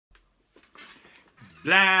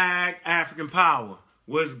Black African power.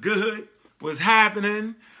 What's good? What's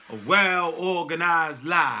happening? A well-organized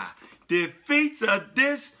lie defeats a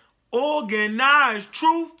disorganized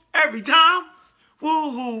truth every time.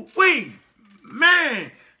 Woo-hoo-wee.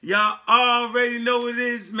 Man, y'all already know what it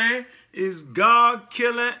is, man. It's God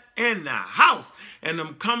Killer in the house. And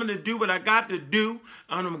I'm coming to do what I got to do.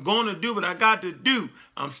 And I'm going to do what I got to do.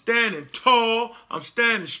 I'm standing tall. I'm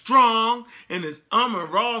standing strong. And it's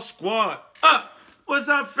Raw Squad up. What's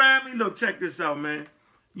up, family? Look, check this out, man.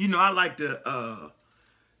 You know, I like to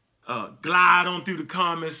glide on through the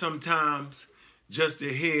comments sometimes just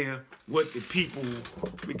to hear what the people,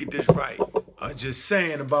 let me get this right, are just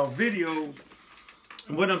saying about videos.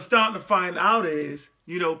 And what I'm starting to find out is,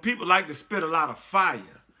 you know, people like to spit a lot of fire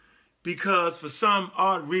because for some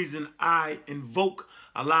odd reason I invoke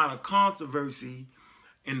a lot of controversy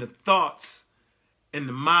in the thoughts and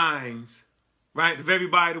the minds, right, of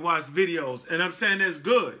everybody that watch videos. And I'm saying that's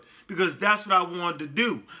good because that's what I wanted to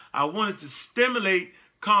do. I wanted to stimulate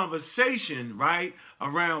conversation, right,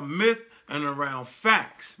 around myth and around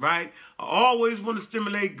facts, right? I always want to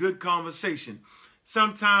stimulate good conversation.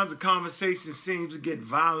 Sometimes the conversation seems to get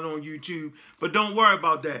violent on YouTube, but don't worry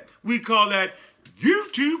about that. We call that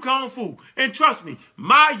YouTube Kung Fu. And trust me,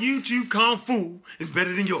 my YouTube Kung Fu is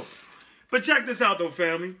better than yours. But check this out though,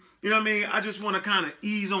 family. You know what I mean? I just want to kind of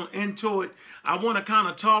ease on into it. I want to kind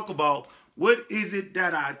of talk about what is it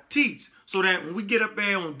that I teach so that when we get up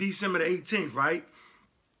there on December the 18th, right?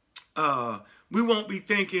 We won't be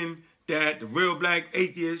thinking that the Real Black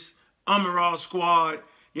Atheist, Raw Squad,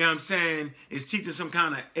 you know what I'm saying, is teaching some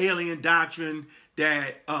kind of alien doctrine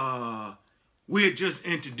that we're just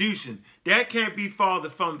introducing. That can't be farther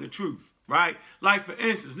from the truth, right? Like, for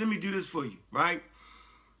instance, let me do this for you, right?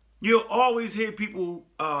 You'll always hear people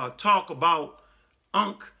talk about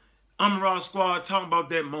Raw Squad, talking about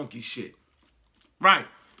that monkey shit. Right,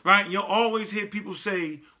 right? You'll always hear people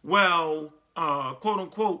say, well, quote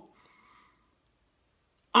unquote,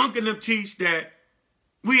 and them teach that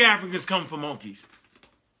we Africans come from monkeys.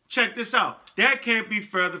 Check this out. That can't be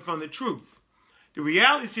further from the truth. The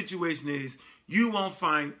reality situation is you won't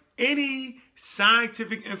find any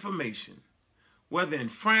scientific information, whether in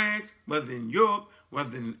France, whether in Europe,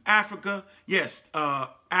 whether in Africa. Yes,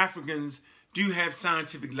 Africans do have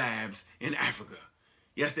scientific labs in Africa.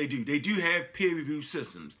 Yes, they do. They do have peer-reviewed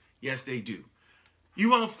systems. Yes, they do.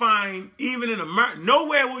 You won't find, even in America,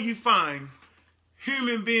 nowhere will you find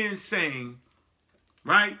human beings saying,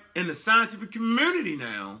 right, in the scientific community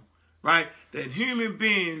now, right, that human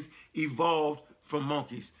beings evolved from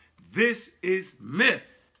monkeys. This is myth.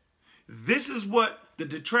 This is what the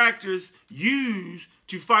detractors use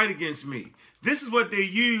to fight against me. This is what they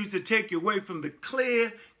use to take you away from the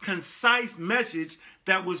clear, concise message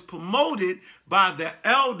that was promoted by the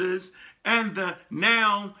elders and the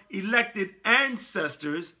now elected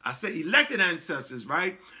ancestors. I say elected ancestors,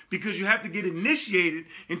 right? Because you have to get initiated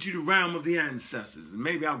into the realm of the ancestors. And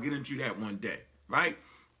maybe I'll get into that one day, right?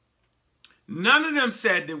 None of them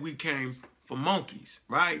said that we came from monkeys,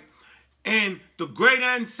 right? And the great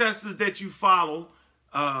ancestors that you follow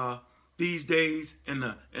these days in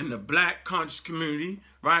the black conscious community,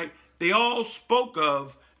 right? They all spoke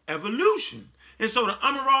of evolution. And so the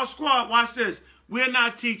Raw Squad, watch this. We're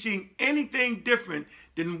not teaching anything different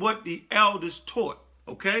than what the elders taught,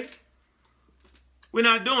 okay? We're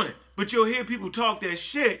not doing it. But you'll hear people talk that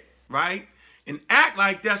shit, right? And act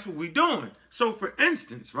like that's what we're doing. So for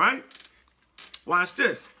instance, right? Watch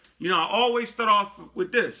this. You know, I always start off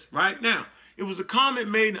with this, right? Now, it was a comment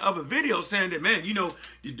made in other videos saying that, man, you know,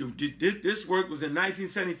 this work was in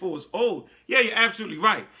 1974, it's old. Yeah, you're absolutely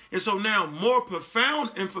right. And so now more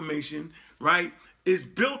profound information, right, is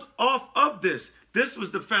built off of this. This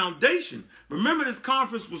was the foundation. Remember, this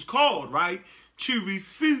conference was called, right, to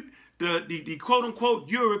refute the quote-unquote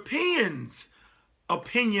Europeans'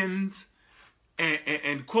 opinions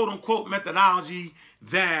and quote-unquote methodology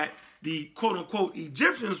that the quote-unquote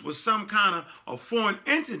Egyptians was some kind of a foreign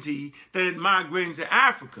entity that had migrated to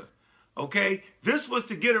Africa, okay? This was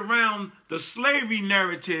to get around the slavery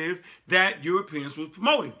narrative that Europeans were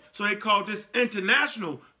promoting. So they called this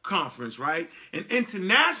international conference, right? And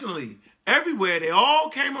internationally, everywhere, they all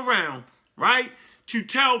came around, right, to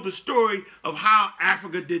tell the story of how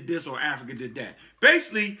Africa did this or Africa did that.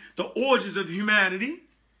 Basically, the origins of humanity,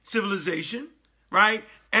 civilization, right,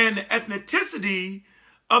 and the ethnicity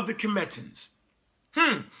of the Kemetans.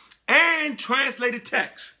 And translated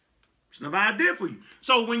text. It's another idea for you.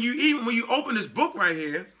 So when you open this book right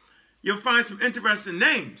here, you'll find some interesting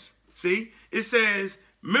names. See, it says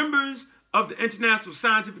members of the international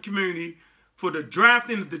scientific community for the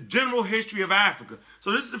drafting of the general history of Africa.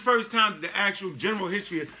 So this is the first time that the actual general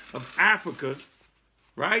history of Africa,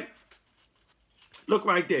 right? Look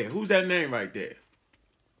right there. Who's that name right there?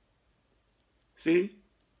 See?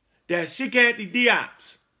 That's Cheikh Anta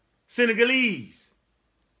Diop's Senegalese,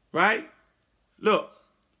 right? Look.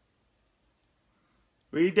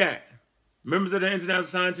 Read that. Members of the international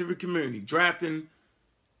scientific community drafting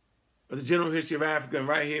of the general history of Africa. And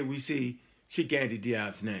right here we see Cheikh Anta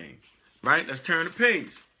Diop's name. Right? Let's turn the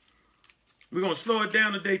page. We're going to slow it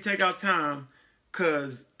down today, take our time,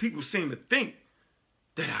 because people seem to think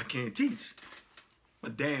that I can't teach.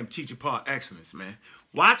 A damn teacher par excellence, man.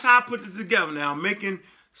 Watch how I put this together now. I'm making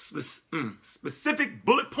specific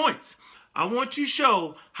bullet points. I want you to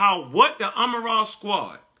show how what the Amaral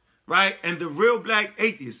Squad, right, and the Real Black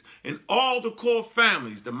Atheists, and all the core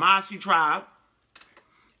families, the Masi Tribe,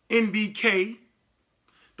 NBK,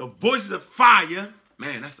 the Voices of Fire,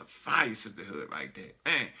 man, that's the fire sisterhood right there.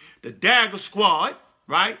 Man, the Dagger Squad,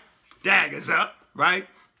 right? Daggers up, right?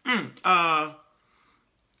 Magi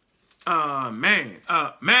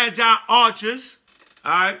Archers,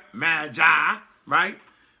 all right? Magi, right?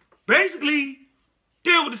 Basically,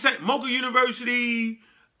 deal with the same. Mocha University,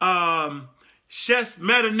 Shes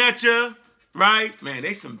Metanecha, right? Man,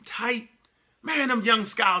 they some tight. Man, them young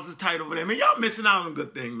scholars is tight over there, man. Y'all missing out on a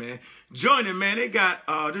good thing, man. Join them, man. They got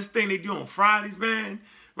this thing they do on Fridays, man,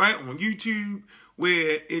 right? On YouTube,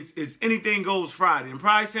 where it's Anything Goes Friday. And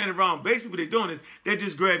probably saying it wrong. Basically, what they're doing is they're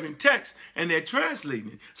just grabbing text and they're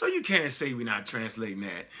translating it. So you can't say we're not translating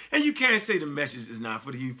that. And you can't say the message is not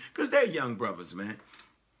for the youth, because they're young brothers, man.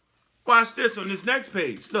 Watch this on this next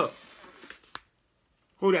page. Look.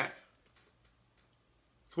 Who that?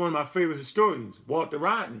 It's one of my favorite historians, Walter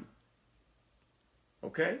Rodney.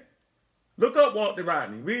 Okay? Look up Walter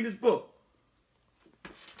Rodney. Read his book.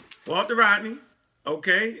 Walter Rodney,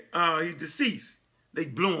 okay? He's deceased. They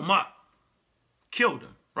blew him up. Killed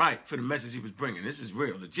him, right, for the message he was bringing. This is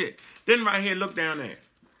real, legit. Then right here, look down there.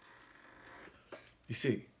 You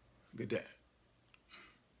see? Look at that.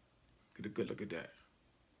 Get a good look at that.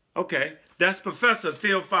 Okay, that's Professor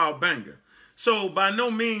Theophile Banga. So by no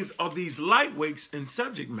means are these lightweights in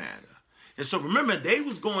subject matter. And so remember, they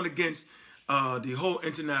was going against the whole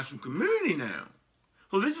international community now.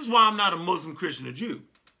 So this is why I'm not a Muslim, Christian, or Jew.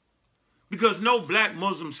 Because no black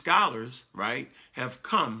Muslim scholars, right, have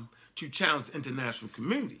come to challenge the international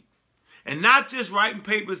community. And not just writing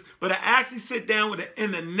papers, but to actually sit down with an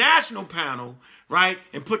international panel, right,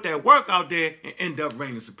 and put that work out there and end up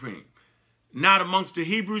reigning supreme. Not amongst the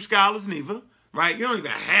Hebrew scholars neither, right? You don't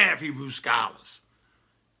even have Hebrew scholars.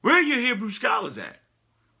 Where are your Hebrew scholars at?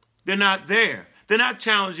 They're not there. They're not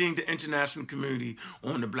challenging the international community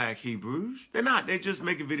on the black Hebrews. They're not. They're just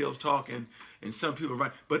making videos talking, and some people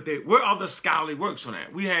write. But where are the scholarly works on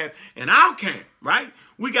that? We have in our camp, right?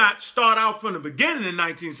 We got start out from the beginning in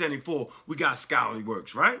 1974. We got scholarly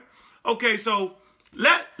works, right? Okay, so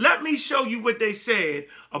let me show you what they said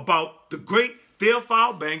about the great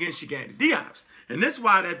Theophile Banga and Cheikh Anta Diop's. And this is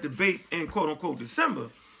why that debate in quote-unquote December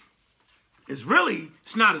is really,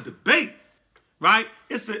 it's not a debate, right?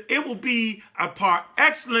 It will be a par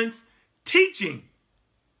excellence teaching.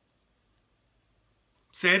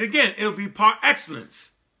 Say it again. It'll be par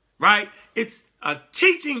excellence, right? It's a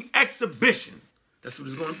teaching exhibition. That's what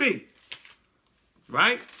it's going to be,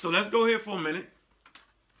 right? So let's go here for a minute,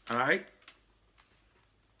 all right?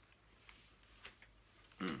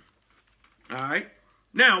 All right.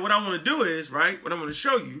 Now, what I want to do is, right, what I want to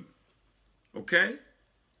show you, okay?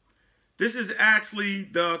 This is actually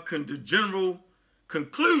the general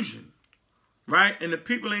conclusion, right, in the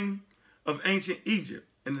peopling of ancient Egypt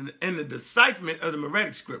and the decipherment of the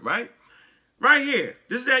Meretic script, right? Right here.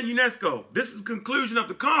 This is at UNESCO. This is the conclusion of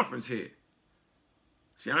the conference here.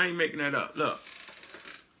 See, I ain't making that up. Look.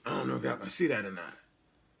 I don't know if y'all can see that or not.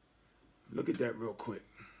 Look at that real quick.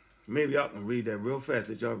 Maybe y'all can read that real fast.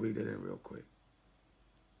 Let y'all read that in real quick.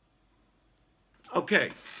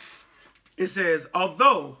 Okay. It says,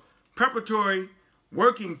 although preparatory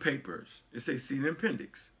working papers, it says see the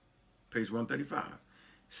appendix, page 135,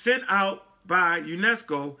 sent out by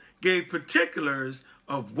UNESCO gave particulars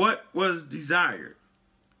of what was desired.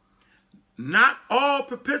 Not all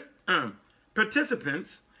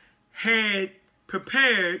participants had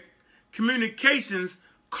prepared communications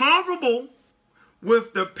comparable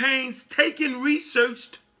with the painstaking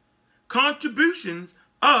researched contributions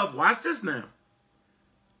of, watch this now,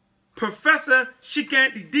 Professor Cheikh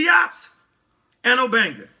Anta Diop's and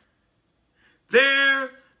Obanga.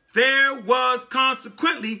 There was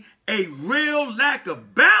consequently a real lack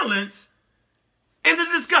of balance in the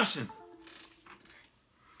discussion.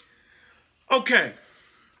 Okay,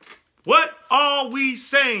 What are we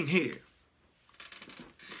saying here?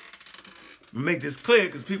 Make this clear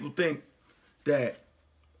because people think that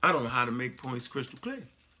I don't know how to make points crystal clear.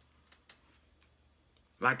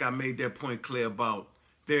 Like I made that point clear about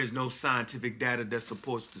there's no scientific data that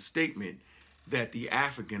supports the statement that the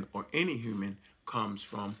African or any human comes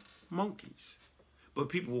from monkeys. But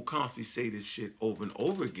people will constantly say this shit over and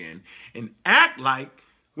over again and act like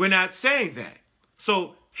we're not saying that.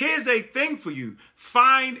 So here's a thing for you.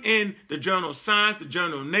 Find in the journal of Science, the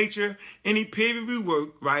journal of Nature, any peer-reviewed work,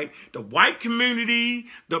 right? The white community,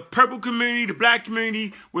 the purple community, the black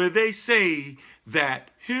community, where they say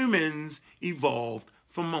that humans evolved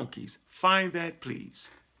from monkeys. Find that, please.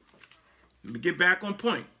 Let me get back on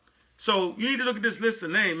point. So you need to look at this list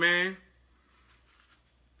of names, man.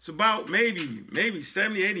 It's about maybe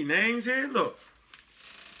 70, 80 names here. Look.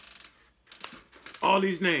 All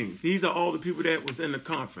these names. These are all the people that was in the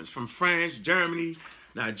conference. From France, Germany,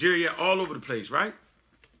 Nigeria, all over the place, right?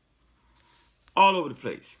 All over the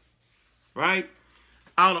place. Right?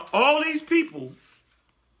 Out of all these people,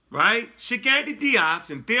 right, Cheikh Anta Diop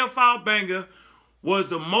and Théophile Banga was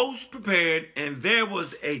the most prepared, and there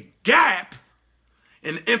was a gap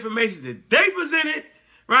in the information that they presented,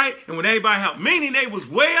 right? And when everybody helped, meaning they was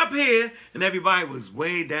way up here and everybody was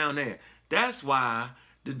way down there. That's why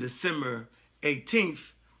the December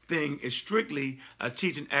 18th thing is strictly a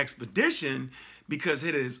teaching expedition, because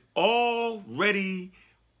it has already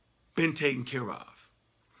been taken care of.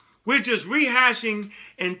 We're just rehashing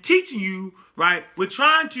and teaching you, right? We're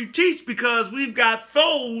trying to teach because we've got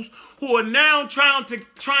those who are now trying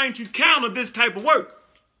to counter this type of work.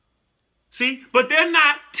 See, but they're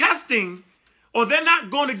not testing, or they're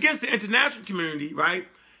not going against the international community, right?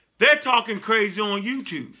 They're talking crazy on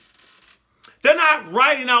YouTube. They're not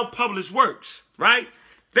writing out published works, right?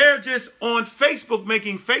 They're just on Facebook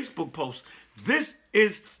making Facebook posts. This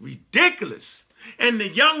is ridiculous. And the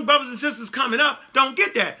young brothers and sisters coming up don't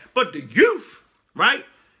get that. But the youth, right,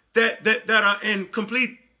 that are in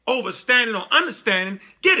complete overstanding or understanding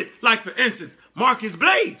get it. Like, for instance, Marcus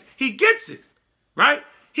Blades, he gets it, right?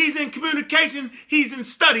 He's in communication, he's in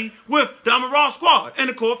study with the Amaral Squad and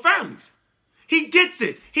the core families. He gets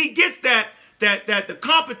it. He gets that the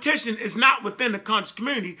competition is not within the conscious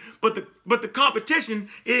community, but the competition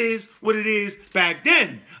is what it is back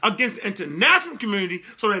then against the international community,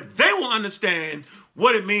 so that they will understand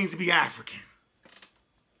what it means to be African.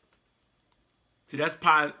 See, that's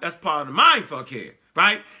part of the mindfuck here,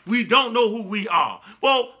 right? We don't know who we are.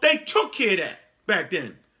 Well, they took care of that back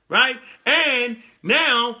then, right? And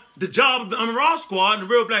now the job of the Amaral Squad and the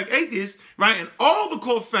Real Black Atheists, right, and all the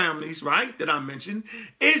core families, right, that I mentioned,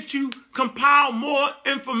 is to compile more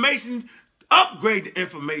information, upgrade the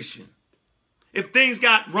information. If things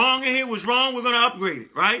got wrong in here, was wrong, we're going to upgrade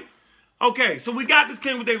it, right? Okay, so we got this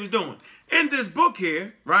kind of what they was doing. In this book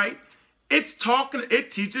here, right,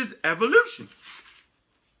 it teaches evolution.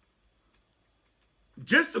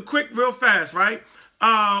 Just a quick, real fast, right?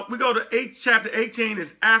 We go to chapter 18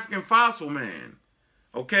 is African Fossil Man.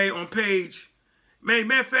 Okay, on page,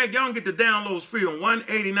 matter of fact, y'all can get the downloads free on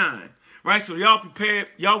 189, right? So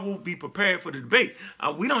y'all will be prepared for the debate.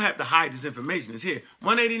 We don't have to hide this information. It's here,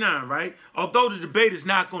 189, right? Although the debate is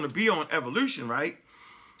not going to be on evolution, right?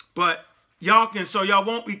 But y'all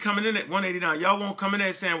won't be coming in at 189. Y'all won't come in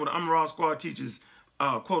there saying, well, the Amaral Squad teaches,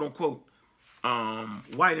 quote unquote,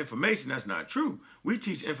 white information. That's not true. We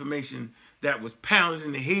teach information that was pounded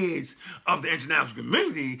in the heads of the international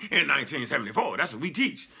community in 1974. That's what we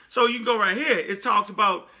teach. So you can go right here. It talks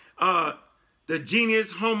about the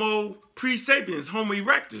genus Homo pre-sapiens, Homo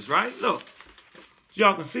erectus, right? Look,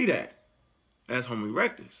 y'all can see that. That's Homo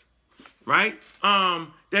erectus, right?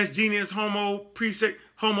 That's genus Homo pre-sapiens,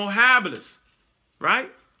 Homo habilis,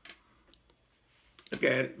 right? Look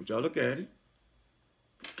at it. Y'all look at it.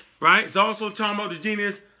 Right? It's also talking about the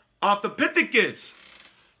genus Australopithecus.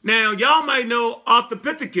 Now, y'all might know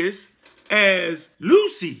Australopithecus as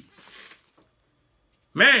Lucy.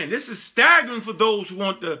 Man, this is staggering for those who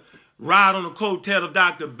want to ride on the coattail of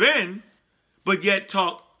Dr. Ben, but yet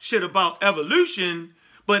talk shit about evolution,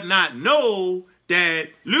 but not know that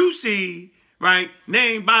Lucy, right,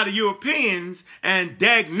 named by the Europeans, and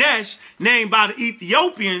Dagnesh, named by the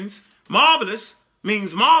Ethiopians, marvelous,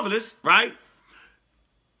 means marvelous, right,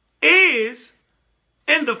 is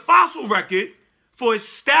in the fossil record for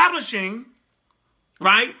establishing,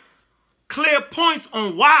 right, clear points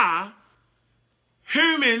on why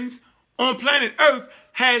humans on planet Earth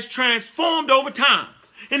has transformed over time.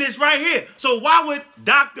 And it's right here. So why would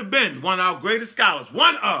Dr. Ben, one of our greatest scholars,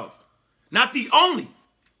 one of, not the only,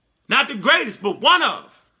 not the greatest, but one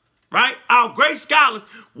of, right, our great scholars,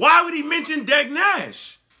 why would he mention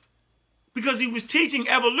Dagnesh? because he was teaching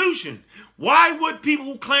evolution. Why would people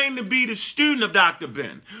who claim to be the student of Dr.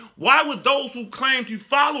 Ben, why would those who claim to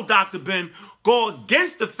follow Dr. Ben go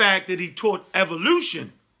against the fact that he taught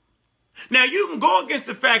evolution? Now, you can go against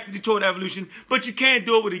the fact that he taught evolution, but you can't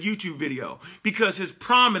do it with a YouTube video because his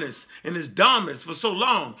prominence and his dominance for so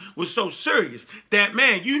long was so serious that,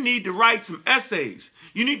 man, you need to write some essays.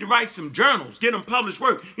 You need to write some journals, get them published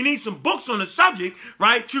work. You need some books on the subject,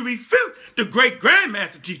 right, to refute the great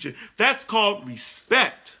grandmaster teacher. That's called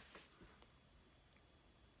respect.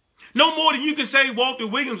 No more than you can say Walter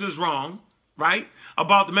Williams is wrong, right,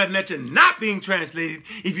 about the Meta Nature not being translated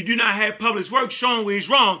if you do not have published work showing where he's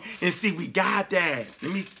wrong. And see, we got that.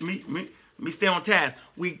 Let me stay on task.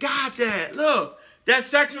 We got that. Look, that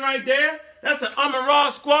section right there, that's an Amon-Ra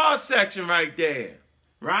Squad section right there,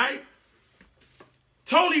 right?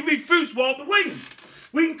 Totally refutes Walter Williams.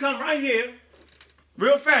 We can come right here,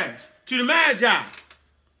 real fast, to the Magi,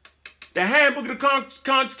 the handbook of the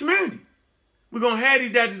conscious community. We're going to have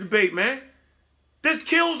these at the debate, man. This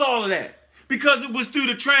kills all of that because it was through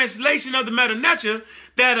the translation of the Meta Nature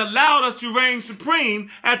that allowed us to reign supreme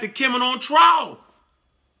at the Kemenon trial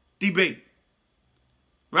debate,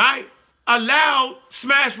 right? Allowed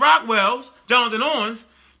Smash Rockwell's, Jonathan Owens,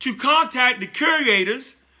 to contact the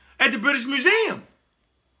curators at the British Museum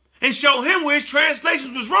and show him where his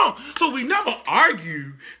translations was wrong. So we never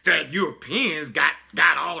argue that Europeans got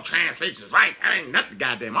all translations right. That ain't not the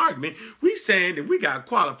goddamn argument. We saying that we got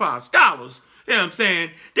qualified scholars, you know what I'm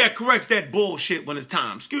saying, that corrects that bullshit when it's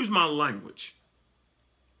time. Excuse my language.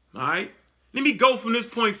 All right? Let me go from this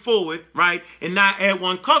point forward, right, and not add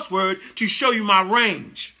one cuss word to show you my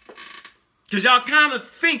range. Because y'all kind of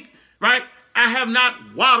think, right, I have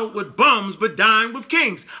not waddled with bums but dined with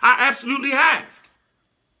kings. I absolutely have.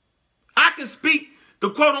 I can speak the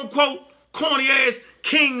quote-unquote corny-ass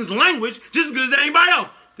king's language just as good as anybody else.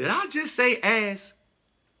 Did I just say ass?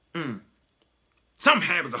 Some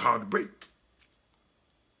habits are hard to break.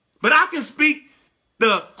 But I can speak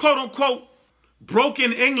the quote-unquote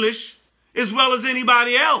broken English as well as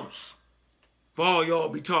anybody else. For all y'all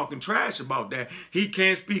be talking trash about that. He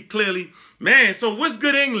can't speak clearly. Man, so what's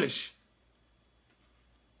good English?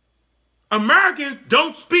 Americans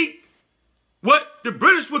don't speak what the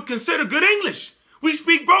British would consider good English. We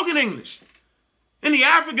speak broken English. In the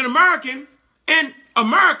African American, in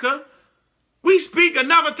America, we speak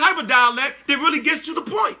another type of dialect that really gets to the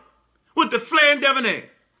point with the flair and debonair.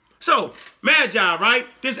 So, Magi, right?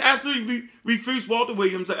 This absolutely refutes Walter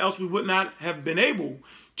Williams, or else we would not have been able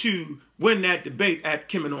to win that debate at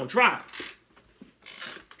Kemenon trial.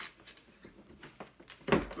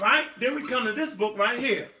 Right? Then we come to this book right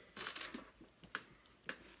here.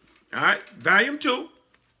 All right, volume 2,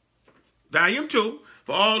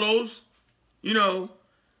 for all those, you know,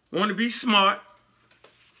 want to be smart,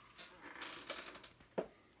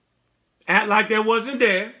 act like that wasn't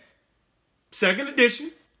there, second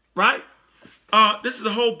edition, right? This is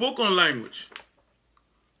a whole book on language,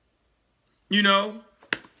 you know.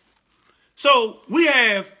 So we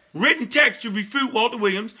have written text to refute Walter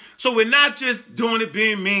Williams. So we're not just doing it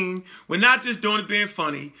being mean. We're not just doing it being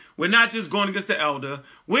funny. We're not just going against the elder.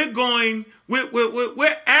 We're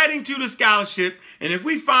adding to the scholarship. And if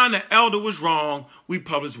we find the elder was wrong, we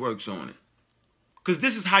publish works on it. Because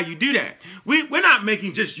this is how you do that. We're not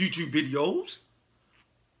making just YouTube videos.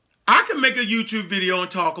 I can make a YouTube video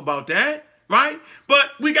and talk about that, right?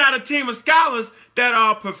 But we got a team of scholars that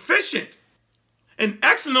are proficient and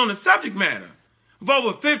excellent on the subject matter. With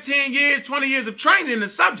over 15 years, 20 years of training in the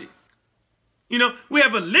subject. You know, we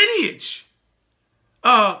have a lineage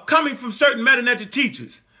coming from certain Meta Nature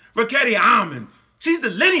teachers. Raketi Amen, she's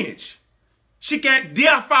the lineage. She can't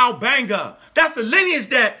Diafal Banga. That's the lineage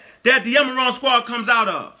that the Amon-Ra Squad comes out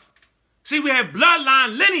of. See, we have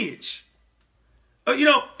bloodline lineage. You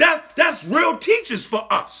know, that's real teachers for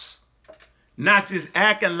us. Not just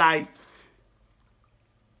acting like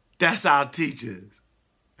that's our teachers.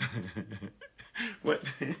 What?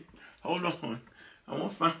 Hold on. I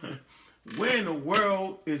want to find where in the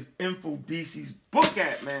world is InfoDC's book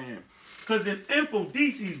at, man? Because in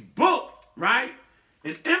InfoDC's book, right?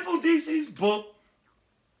 In InfoDC's book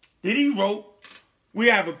that he wrote, we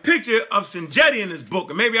have a picture of Sanjetti in his book,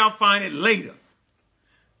 and maybe I'll find it later.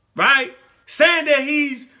 Right? Saying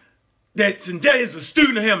that Sanjetti is a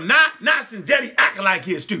student of him, not Sanjetti acting like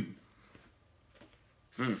he's a student.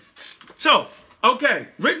 So, okay,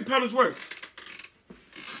 written published work.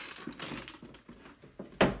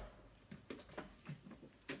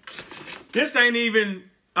 This ain't even,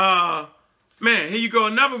 man, here you go,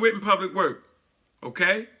 another written public work,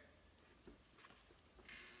 okay?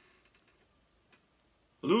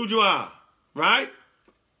 Lujua, right?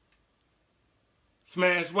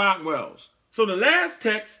 Smash Rockwell's. So the last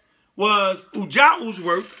text was Ujau's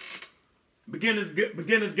work, Beginner's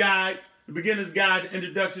Guide, The Beginner's Guide to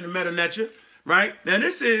Introduction to Meta-Nature, right? Now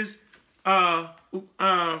this is Asau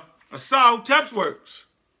Tep's works.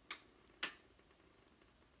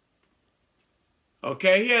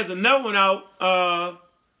 Okay, he has another one out,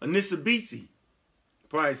 Anisabisi.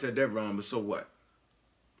 Probably said that wrong, but so what?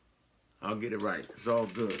 I'll get it right. It's all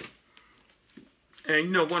good. And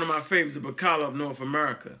you know, one of my favorites is Bacala of North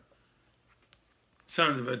America.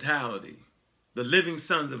 Sons of Vitality. The Living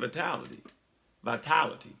Sons of Vitality.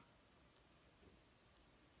 Vitality.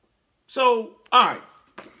 So, all right.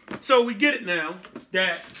 So we get it now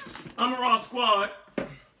that Amara Squad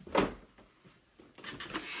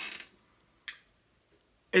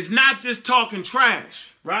is not just talking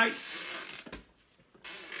trash, right?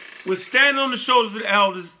 We're standing on the shoulders of the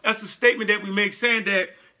elders. That's a statement that we make, saying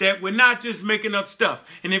that we're not just making up stuff.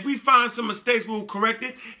 And if we find some mistakes, we'll correct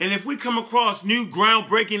it. And if we come across new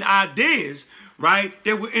groundbreaking ideas, right,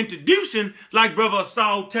 that we're introducing, like Brother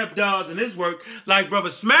Asau Tep does in his work, like Brother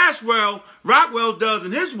Rockwell does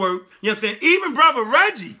in his work, you know what I'm saying? Even Brother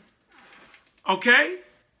Reggie, okay?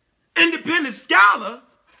 Independent scholar,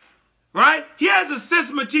 right? He has a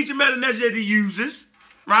system of teaching meta-nature that he uses,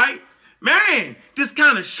 right? Man, this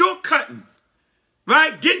kind of shortcutting,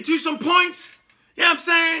 right? Getting to some points, you know what I'm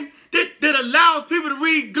saying? That allows people to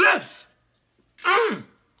read glyphs.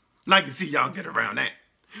 Like to see y'all get around that.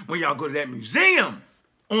 When y'all go to that museum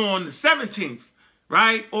on the 17th,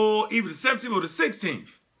 right? Or even the 17th or the 16th,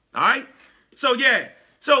 all right? So, yeah.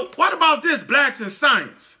 So, what about this, Blacks in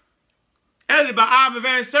Science? Edited by Ivan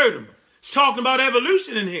Van Sertima. It's talking about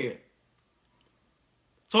evolution in here.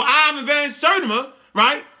 So, Ivan Van Sertima,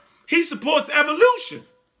 right? He supports evolution.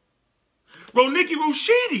 Roniki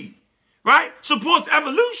Rushidi, right? Supports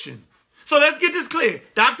evolution. So, let's get this clear.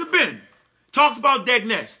 Dr. Ben talks about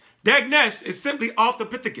Degnesh. Degnesh is simply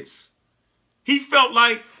Australopithecus. He felt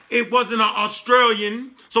like it wasn't an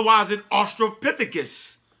Australian, so why is it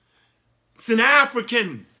Australopithecus? It's an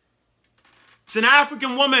African. It's an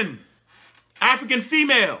African woman, African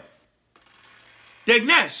female.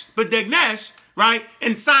 Degnesh, but Degnesh, right,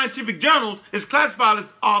 in scientific journals is classified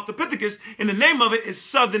as Australopithecus, and the name of it is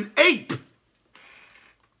Southern Ape.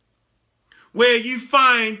 Where you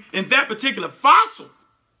find in that particular fossil,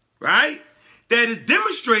 right, that it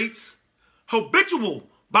demonstrates habitual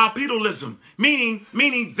bipedalism,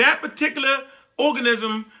 meaning that particular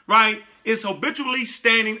organism, right, is habitually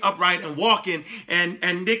standing upright and walking,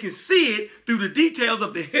 and they can see it through the details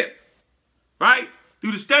of the hip, right?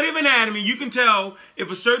 Through the study of anatomy, you can tell if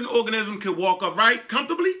a certain organism can walk upright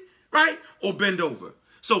comfortably, right, or bend over.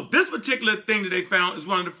 So this particular thing that they found is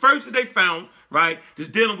one of the first that they found, right, that's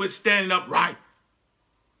dealing with standing upright.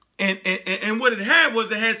 And what it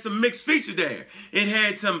had some mixed features there. It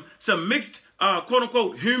had some mixed, quote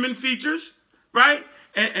unquote, human features, right?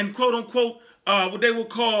 And quote unquote, what they will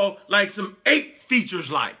call like some ape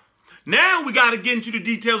features like. Now we got to get into the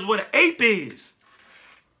details of what an ape is.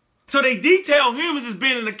 So they detail humans as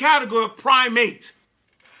being in the category of primate.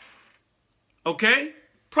 Okay?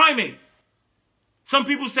 Primate. Some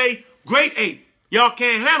people say great ape. Y'all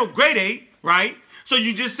can't handle great ape, right? So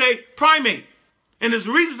you just say primate. And there's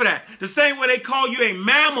a reason for that. The same way they call you a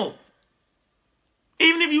mammal.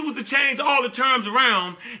 Even if you was to change all the terms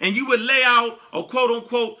around and you would lay out a quote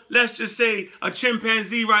unquote, let's just say a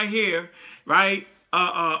chimpanzee right here, right?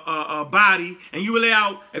 A body, and you would lay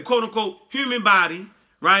out a quote unquote human body,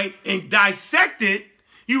 right? And dissect it,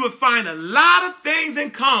 you would find a lot of things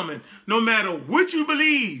in common, no matter what you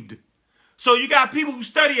believed. So you got people who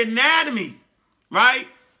study anatomy, right?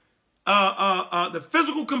 The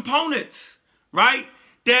physical components, right?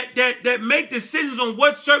 That make decisions on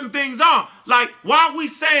what certain things are. Like, why are we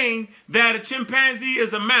saying that a chimpanzee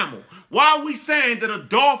is a mammal? Why are we saying that a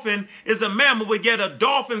dolphin is a mammal, but yet a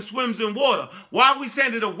dolphin swims in water? Why are we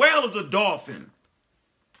saying that a whale is a dolphin?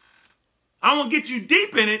 I won't get too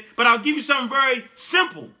deep in it, but I'll give you something very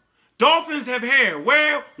simple. Dolphins have hair.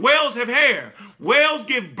 Whales have hair. Whales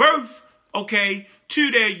give birth, okay,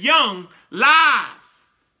 to their young live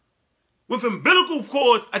with umbilical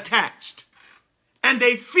cords attached. And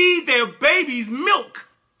they feed their babies milk.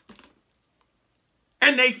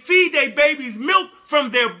 And they feed their babies milk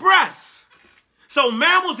from their breasts. So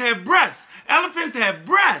mammals have breasts. Elephants have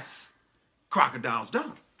breasts. Crocodiles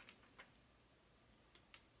don't.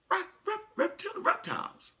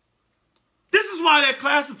 Reptiles. This is why they're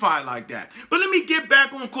classified like that. But let me get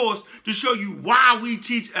back on course to show you why we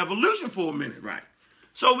teach evolution for a minute, right?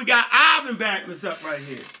 So we got Ivan backing us up right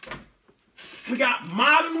here. We got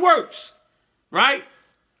modern works. Right?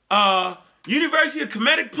 University of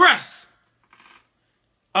Kemetic Press.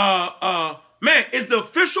 Man, it's the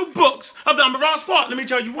official books of the Amaral Squad. Let me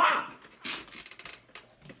tell you why.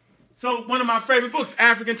 So one of my favorite books,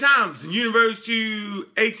 African Times, Universe to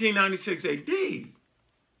 1896 AD.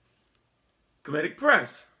 Kemetic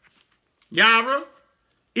Press. Yara,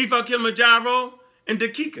 Ifa Kilimanjaro, and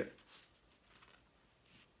Dakika.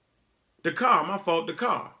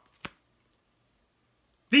 Dakar.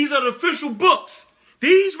 These are the official books.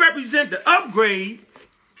 These represent the upgrade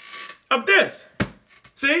of this.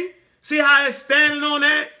 See? See how it's standing on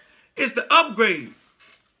that? It's the upgrade.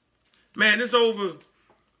 Man, it's over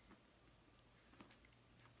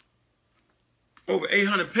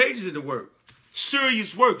 800 pages in the work.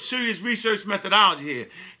 Serious work, serious research methodology here.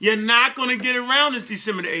 You're not going to get around this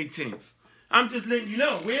December the 18th. I'm just letting you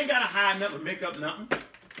know. We ain't got to hide nothing, make up nothing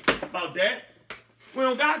about that. We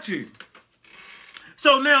don't got to.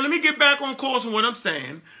 So now let me get back on course on what I'm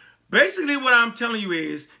saying. Basically what I'm telling you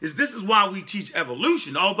is this is why we teach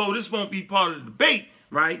evolution. Although this won't be part of the debate,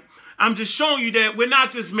 right? I'm just showing you that we're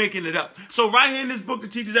not just making it up. So right here in this book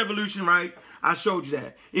that teaches evolution, right? I showed you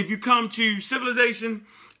that. If you come to Civilization,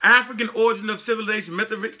 African Origin of Civilization,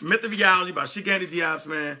 Myth of Reality by Cheikh Anta Diop,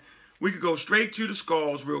 man, we could go straight to the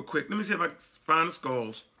skulls real quick. Let me see if I can find the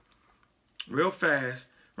skulls real fast,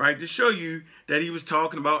 right, to show you that he was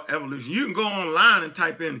talking about evolution. You can go online and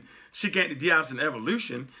type in Cheikh Anta Diop and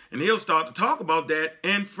evolution, and he'll start to talk about that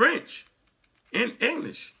in French, in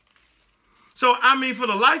English. So, I mean, for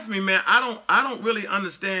the life of me, man, I don't really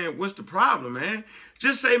understand what's the problem, man.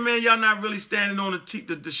 Just say, man, y'all not really standing on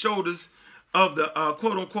the shoulders of the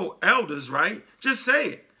quote-unquote elders, right? Just say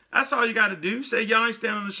it. That's all you got to do. Say y'all ain't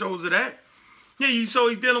standing on the shoulders of that. Yeah, so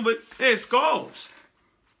he's dealing with, skulls.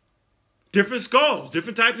 Different skulls,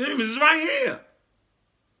 different types of humans. It's right here.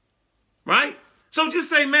 Right? So just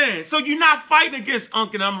say, man, so you're not fighting against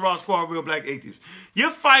Unc and Amaral Squad, Real Black Atheists.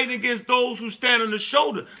 You're fighting against those who stand on the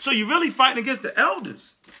shoulder. So you're really fighting against the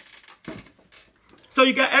elders. So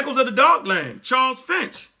you got Echoes of the Darkland, Charles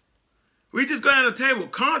Finch. We just go down the table,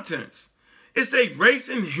 contents. It's a race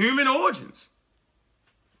and human origins.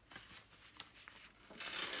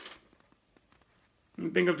 You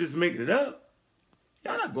think I'm just making it up?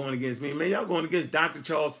 Y'all not going against me, man. Y'all going against Dr.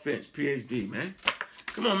 Charles Finch, PhD, man.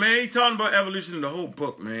 Come on, man. He's talking about evolution in the whole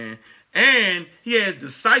book, man. And he has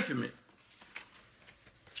decipherment.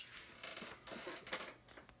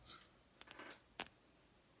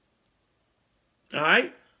 All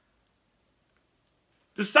right?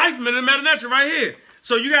 Decipherment of meta nature right here.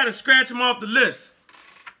 So you got to scratch him off the list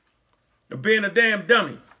of being a damn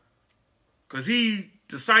dummy. Because he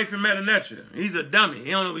deciphered meta nature. He's a dummy.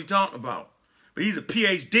 He don't know what he's talking about. But he's a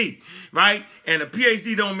PhD, right? And a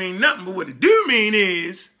PhD don't mean nothing. But what it do mean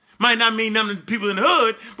is, might not mean nothing to people in the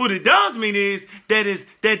hood, but what it does mean is that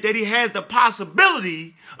he has the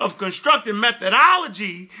possibility of constructing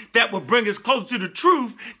methodology that will bring us closer to the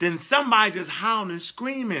truth than somebody just howling and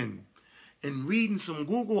screaming and reading some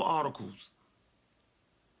Google articles.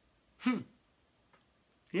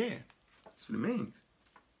 Yeah, that's what it means.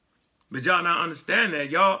 But y'all not understand that.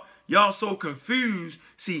 Y'all so confused.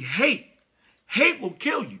 See, hate will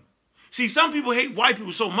kill you. See, some people hate white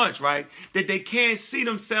people so much, right, that they can't see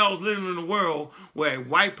themselves living in a world where a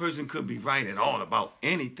white person could be right at all about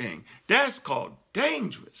anything. That's called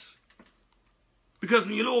dangerous. Because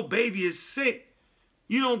when your little baby is sick,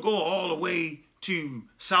 you don't go all the way to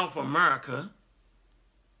South America.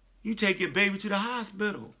 You take your baby to the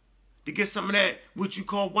hospital to get some of that, what you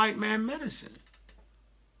call white man medicine.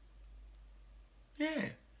 Yeah.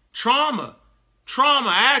 Trauma,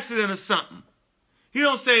 accident or something. You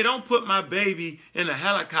don't say, don't put my baby in a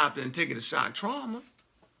helicopter and take it to shock trauma.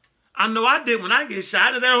 I know I did when I get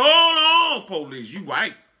shot. I said, hold on, police, you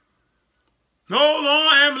white. Hold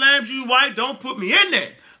on, ambulance, you white. Don't put me in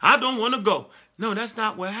there. I don't want to go. No, that's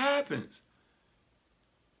not what happens.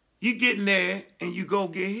 You get in there and you go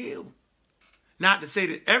get healed. Not to say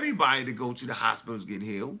that everybody that go to the hospitals get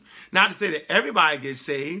healed. Not to say that everybody gets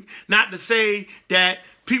saved. Not to say that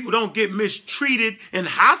people don't get mistreated and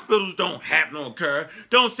hospitals don't happen to occur.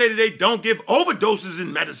 Don't say that they don't give overdoses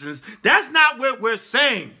in medicines. That's not what we're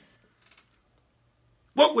saying.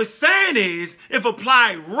 What we're saying is, if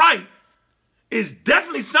applied right, is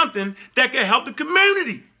definitely something that can help the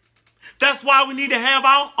community. That's why we need to have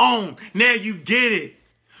our own. Now you get it.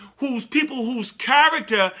 People whose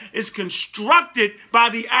character is constructed by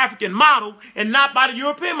the African model and not by the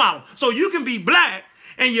European model. So you can be black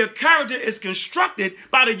and your character is constructed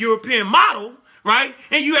by the European model, right?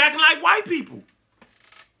 And you acting like white people.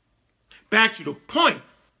 Back to the point,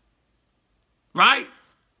 right?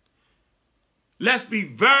 Let's be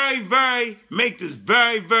make this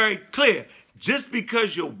very, very clear. Just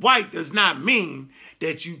because you're white does not mean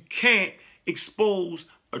that you can't expose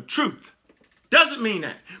a truth. Doesn't mean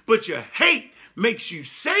that. But your hate makes you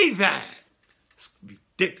say that. It's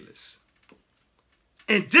ridiculous.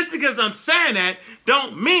 And just because I'm saying that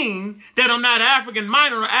don't mean that I'm not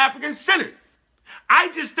African-minded or African-centered. I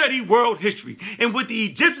just studied world history. And what the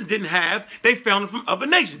Egyptians didn't have, they found it from other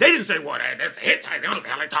nations. They didn't say, well, that's the Hittites. They don't know what the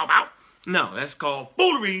hell they talk about. No, that's called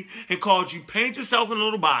foolery and called you paint yourself in a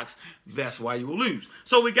little box. That's why you will lose.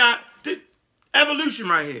 So we got the evolution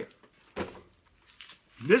right here.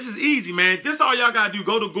 This is easy, man. This is all y'all got to do.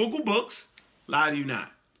 Go to Google Books. Lie to you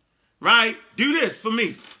not. Right? Do this for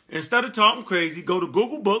me. Instead of talking crazy, go to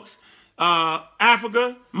Google Books.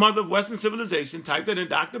 Africa, mother of Western civilization. Type that in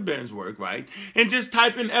Dr. Ben's work, right? And just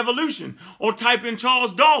type in evolution or type in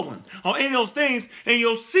Charles Darwin or any of those things, and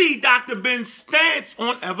you'll see Dr. Ben's stance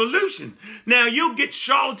on evolution. Now, you'll get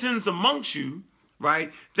charlatans amongst you,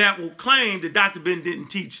 right, that will claim that Dr. Ben didn't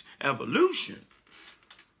teach evolution.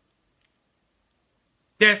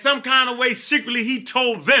 That some kind of way secretly he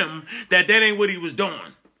told them that ain't what he was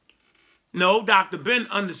doing. No, Dr. Ben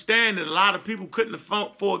understand that a lot of people couldn't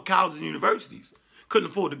afford colleges and universities, couldn't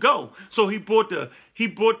afford to go. So he brought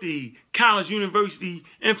the college university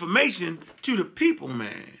information to the people,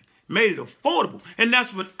 man. Made it affordable. And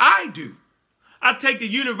that's what I do. I take the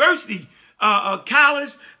university,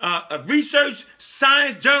 college, research,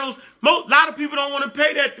 science journals. A lot of people don't want to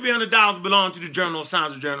pay that $300 belong to the Journal of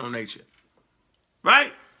Science or Journal of Nature.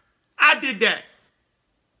 Right? I did that.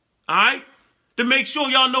 All right? To make sure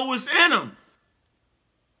y'all know what's in them.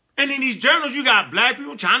 And in these journals, you got black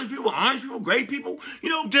people, Chinese people, orange people, gray people,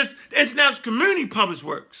 just the international community published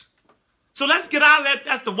works. So let's get out of that.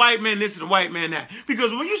 That's the white man this and the white man that.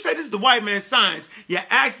 Because when you say this is the white man's science, you're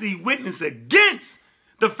actually witness against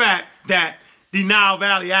the fact that the Nile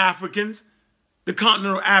Valley Africans, the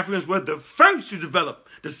continental Africans were the first to develop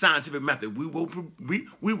the scientific method. We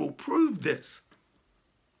will prove this.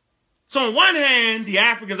 So on one hand, the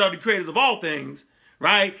Africans are the creators of all things,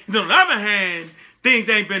 right? And then on the other hand, things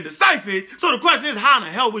ain't been deciphered. So the question is, how in the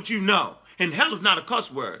hell would you know? And hell is not a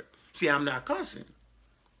cuss word. See, I'm not cussing.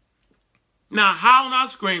 Now, howling, not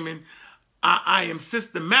screaming, I am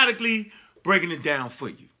systematically breaking it down for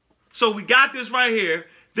you. So we got this right here.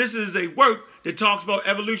 This is a work that talks about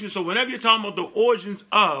evolution. So whenever you're talking about the origins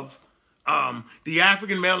of the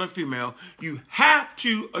African male and female, you have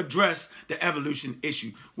to address the evolution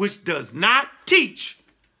issue, which does not teach,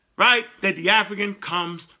 right, that the African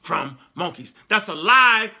comes from monkeys. That's a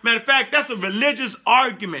lie. Matter of fact, that's a religious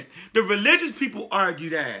argument. The religious people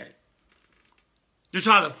argue that to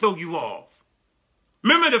try to throw you off.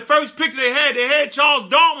 Remember the first picture they had Charles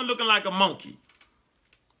Darwin looking like a monkey.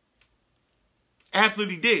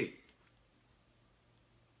 Absolutely did.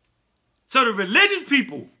 So the religious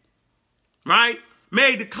people, right,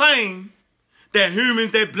 made the claim that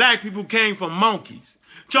humans, that black people came from monkeys.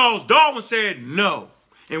 Charles Darwin said no.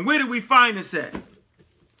 And where did we find this at?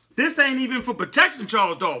 This ain't even for protection,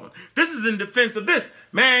 Charles Darwin. This is in defense of this.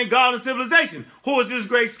 Man, God, and civilization. Who is this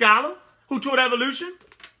great scholar who taught evolution?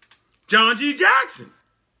 John G. Jackson.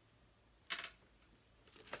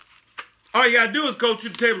 All you gotta do is go to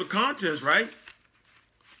the table of contents, right?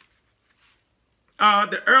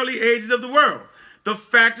 The early ages of the world. The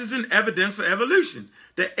factors and evidence for evolution.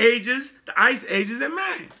 The ages, the ice ages, and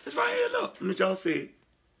man. It's right here, look. Let y'all see it.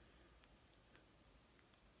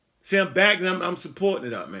 See, I'm backing them, I'm supporting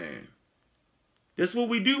it up, man. That's what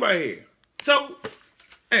we do right here. So,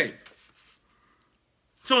 hey.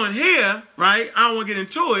 So in here, right, I don't want to get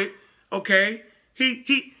into it, okay?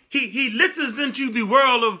 He listens into the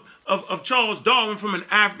world of Charles Darwin from an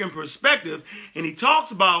African perspective, and he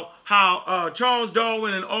talks about how Charles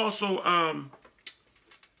Darwin and also,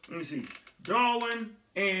 let me see, Darwin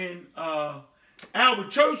and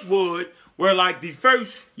Albert Churchward were like the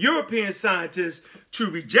first European scientists to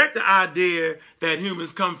reject the idea that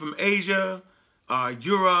humans come from Asia,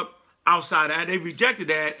 Europe, outside that. They rejected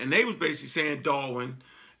that, and they was basically saying Darwin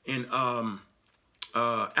and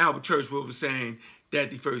Albert Churchward was saying that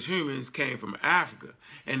the first humans came from Africa.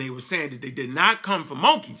 And they were saying that they did not come from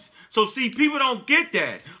monkeys. So see, people don't get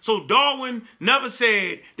that. So Darwin never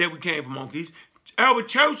said that we came from monkeys. Albert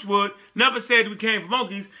Churchward never said we came from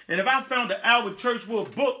monkeys. And if I found the Albert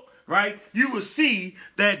Churchward book, right, you will see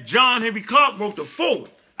that John Henry Clark wrote the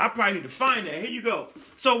foreword. I probably need to find that. Here you go.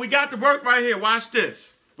 So we got the work right here. Watch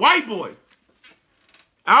this. White boy.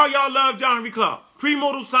 All y'all love John Henry Clark.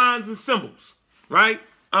 Premortal signs and symbols, right,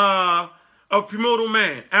 of premortal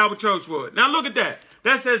man, Albert Churchward. Now look at that.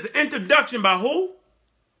 That says the introduction by who?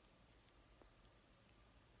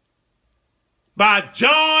 By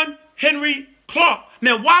John Henry Clark.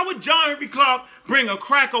 Now, why would John Henry Clarke bring a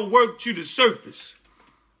cracker work to the surface?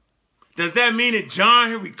 Does that mean that John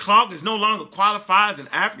Henry Clarke is no longer qualified as an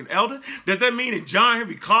African elder? Does that mean that John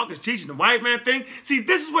Henry Clarke is teaching the white man thing? See,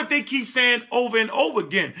 this is what they keep saying over and over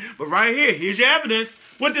again. But right here, here's your evidence.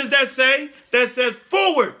 What does that say? That says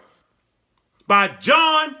forward by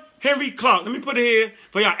John Henry Clarke. Let me put it here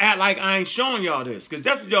for y'all act like I ain't showing y'all this, because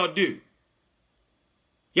that's what y'all do.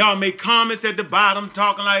 Y'all make comments at the bottom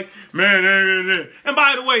talking like, man. And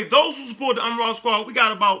by the way, those who support the Unraw Squad, we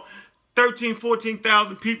got about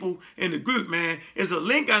 14,000 people in the group, man. There's a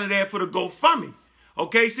link under there for the GoFundMe.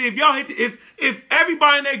 Okay, see, if y'all if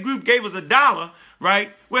everybody in that group gave us $1,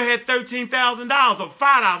 right, we had $13,000 or $5.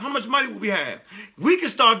 How much money would we have? We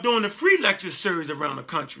could start doing the free lecture series around the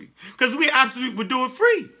country because we absolutely would do it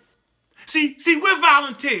free. See, we're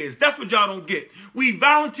volunteers. That's what y'all don't get. We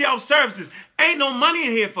volunteer our services. Ain't no money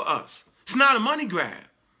in here for us. It's not a money grab.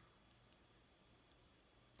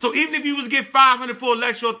 So even if you was to get 500 for a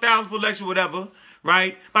lecture or 1,000 for a lecture, whatever,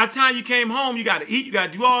 right? By the time you came home, you got to eat, you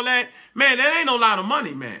got to do all that. Man, that ain't no lot of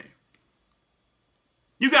money, man.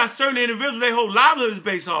 You got certain individuals, their whole livelihood is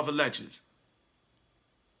based off of lectures.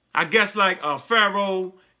 I guess like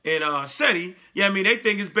Pharaoh and SETI, yeah, I mean, they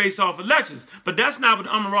think it's based off of lectures. But that's not what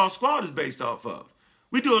the Unraw Squad is based off of.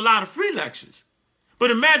 We do a lot of free lectures. But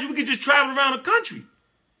imagine we could just travel around the country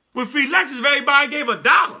with free lectures if everybody gave $1.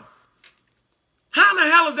 How in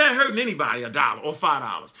the hell is that hurting anybody, $1 or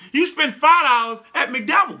 $5? You spend $5 at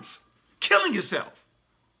McDoubles, killing yourself.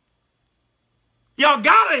 Y'all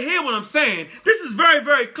gotta hear what I'm saying. This is very,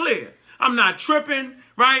 very clear. I'm not tripping,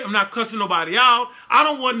 right? I'm not cussing nobody out. I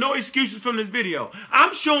don't want no excuses from this video.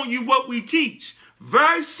 I'm showing you what we teach.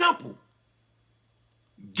 Very simple.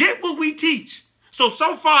 Get what we teach. So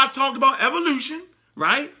far I talked about evolution,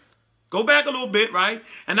 right? Go back a little bit, right?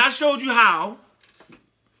 And I showed you how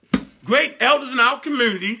great elders in our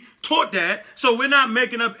community taught that, so we're not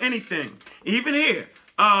making up anything. Even here,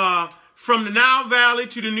 from the Nile Valley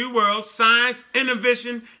to the New World, science,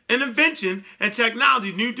 invention, and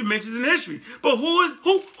technology, new dimensions in history. But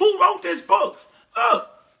who wrote these books? Look,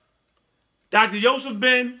 Dr. Yusuf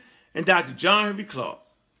Ben and Dr. John Henry Clarke.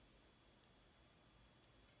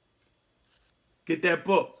 Get that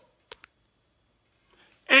book.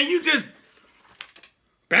 And you just,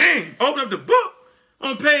 bang, open up the book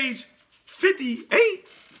on page 58.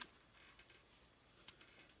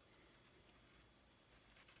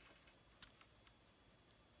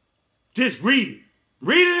 Just read it.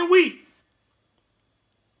 Read it and weep.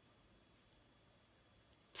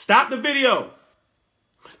 Stop the video.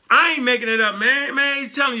 I ain't making it up, man. Man,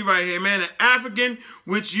 he's telling you right here, man. The African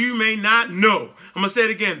which you may not know. I'm going to say it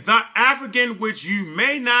again. The African which you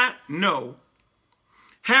may not know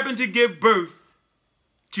happened to give birth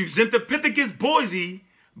to Zinthopithecus boise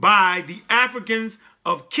by the Africans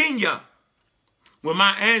of Kenya, where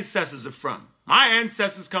my ancestors are from. My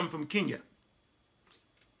ancestors come from Kenya.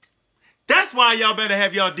 That's why y'all better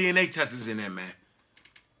have y'all DNA testers in there, man.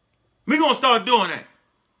 We're going to start doing that.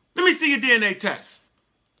 Let me see your DNA test.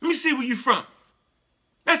 Let me see where you from.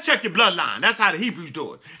 Let's check your bloodline. That's how the Hebrews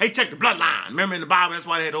do it. They check the bloodline. Remember in the Bible, that's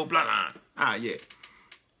why they had the whole bloodline. Yeah.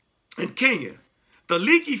 In Kenya, the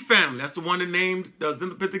Leakey family, that's the one that named the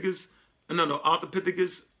Zinthopithecus,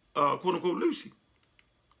 Australopithecus, quote-unquote, Lucy.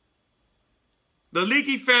 The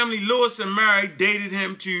Leakey family, Lewis and Mary, dated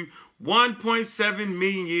him to 1.7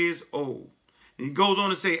 million years old. And he goes on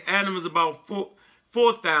to say Adam is about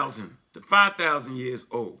 4,000 to 5,000 years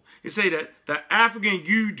old. They say that the African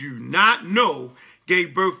you do not know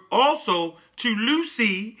gave birth also to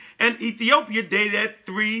Lucy and Ethiopia, dated at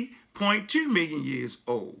 3.2 million years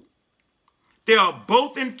old. They are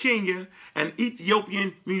both in Kenya and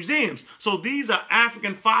Ethiopian museums. So these are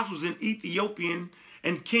African fossils in Ethiopian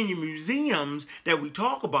and Kenya museums that we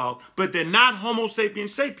talk about, but they're not Homo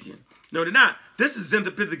sapiens sapien. No, they're not. This is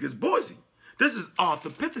Zinthopithecus boise. This is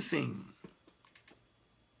Australopithecine.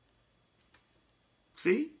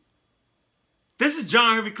 See? This is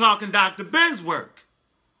John Henry Clarke and Dr. Ben's work.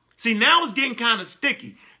 See, now it's getting kind of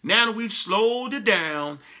sticky. Now that we've slowed it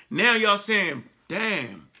down, now y'all saying,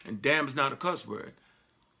 damn, and damn is not a cuss word.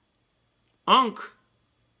 Unc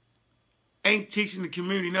ain't teaching the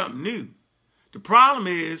community nothing new. The problem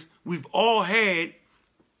is we've all had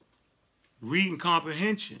reading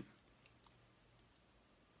comprehension.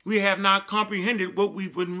 We have not comprehended what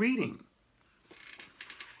we've been reading.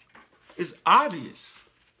 It's obvious.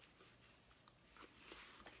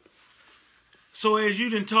 So as you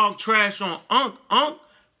done talk trash on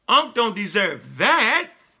Unc don't deserve that.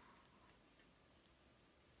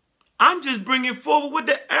 I'm just bringing forward what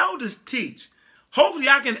the elders teach. Hopefully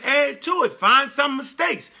I can add to it, find some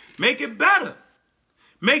mistakes, make it better.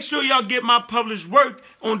 Make sure y'all get my published work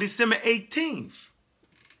on December 18th.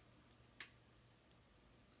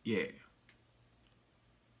 Yeah.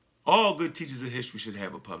 All good teachers of history should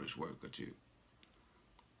have a published work or two.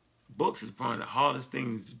 Books is probably the hardest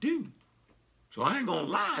things to do. So I ain't gonna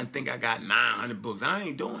lie and think I got 900 books. I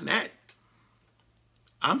ain't doing that.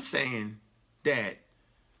 I'm saying that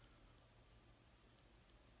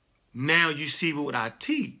now you see what I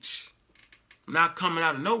teach. I'm not coming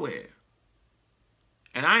out of nowhere.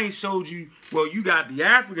 And I ain't showed you, well, you got the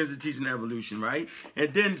Africans that teaching evolution, right?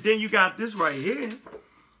 And then you got this right here.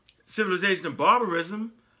 Civilization and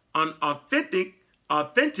Barbarism, on authentic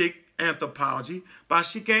anthropology by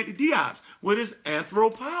Cheikh Diop. What is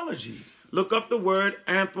anthropology? Look up the word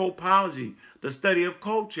anthropology, the study of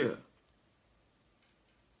culture.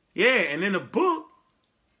 Yeah, and in the book,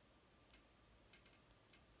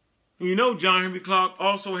 you know John Henry Clark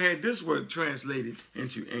also had this work translated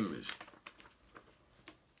into English.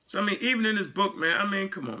 So, I mean, even in this book, man, I mean,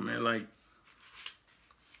 come on, man, like,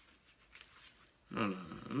 hold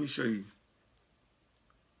on, let me show you.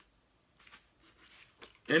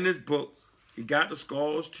 In this book, he got the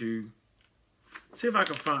skulls too. See if I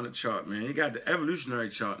can find a chart, man. He got the evolutionary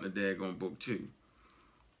chart in the daggone book too.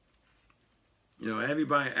 You know,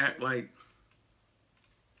 everybody act like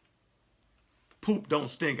poop don't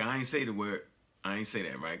stink. I ain't say the word. I ain't say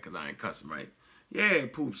that, right? Because I ain't cussing, right? Yeah,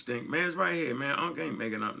 poop stink, man. It's right here, man. Unc ain't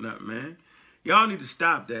making up nothing, man. Y'all need to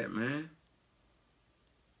stop that, man.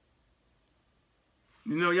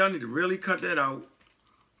 You know, y'all need to really cut that out.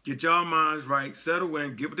 Get y'all minds right, settle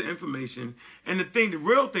in, give it the information. And the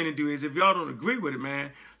real thing to do is, if y'all don't agree with it, man,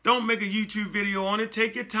 don't make a YouTube video on it.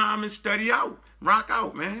 Take your time and study out. Rock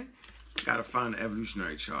out, man. Gotta find the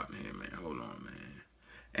evolutionary chart in here, man. Hold on, man.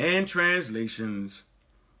 And translations.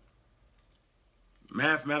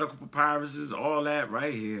 Mathematical papyruses, all that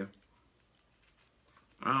right here.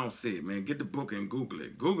 I don't see it, man. Get the book and Google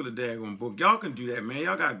it. Google the daggone book. Y'all can do that, man.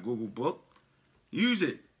 Y'all got Google book. Use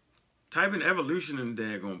it. Type in evolution in the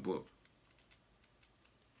daggone book.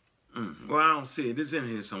 Well, I don't see it. It's in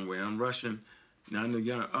here somewhere. I'm rushing. Now I know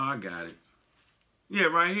y'all. Oh, I got it. Yeah,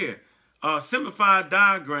 right here. Simplified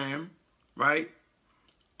diagram, right,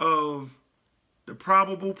 of the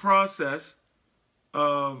probable process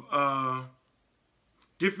of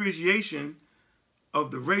differentiation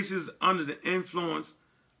of the races under the influence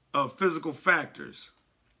of physical factors.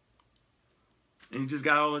 And you just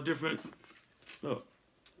got all the different, look.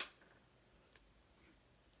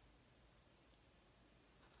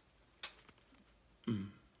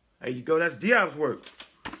 There you go. That's Diop's work.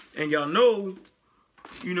 And y'all know,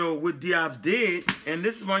 you know, what Diop did. And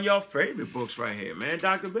this is one of y'all favorite books right here, man.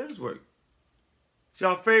 Dr. Ben's work. It's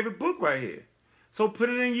y'all favorite book right here. So put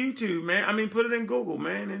it in YouTube, man. I mean, put it in Google,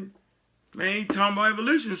 man. And, man, he talking about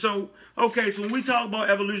evolution. So, okay, so when we talk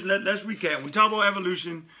about evolution, let's recap. When we talk about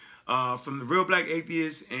evolution from the Real Black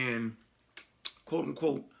Atheist and,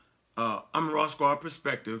 quote-unquote, Amaral Squad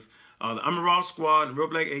perspective, the Amaral Squad and the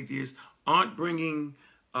Real Black Atheists aren't bringing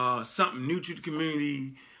something new to the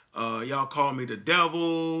community. Y'all call me the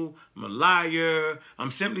devil, I'm a liar.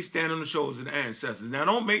 I'm simply standing on the shoulders of the ancestors. Now,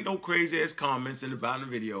 don't make no crazy-ass comments in the bottom of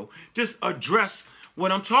the video. Just address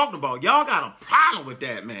what I'm talking about. Y'all got a problem with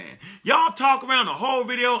that, man. Y'all talk around the whole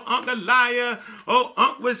video, Unc a liar. Oh,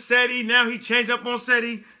 Unc was SETI. Now he changed up on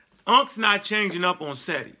SETI. Unc's not changing up on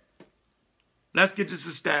SETI. Let's get this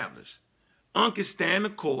established. Unc is staying the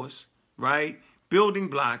course, right? Building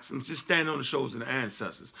blocks and just standing on the shoulders of the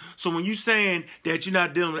ancestors. So when you're saying that you're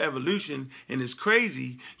not dealing with evolution and it's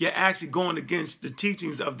crazy, you're actually going against the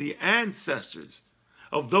teachings of the ancestors,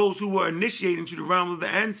 of those who were initiated into the realm of the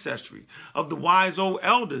ancestry, of the wise old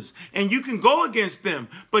elders. And you can go against them,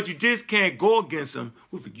 but you just can't go against them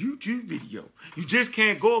with a YouTube video. You just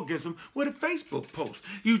can't go against them with a Facebook post.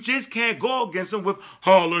 You just can't go against them with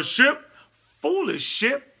hollership,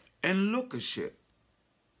 foolishship, and lookership.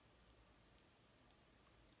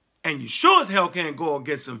 And you sure as hell can't go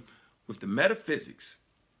against them with the metaphysics.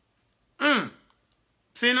 See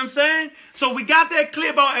what I'm saying? So we got that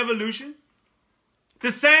clear about evolution.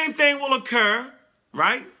 The same thing will occur,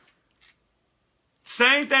 right?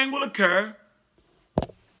 Same thing will occur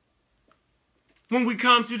when we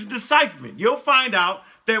come to the decipherment. You'll find out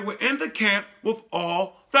that we're in the camp with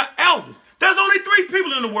all the elders. There's only 3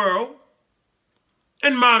 people in the world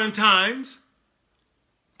in modern times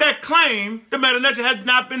that claim the Meta Ledger has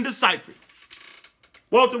not been deciphered.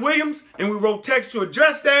 Walter Williams, and we wrote text to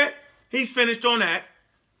address that. He's finished on that.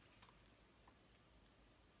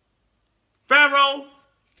 Pharaoh,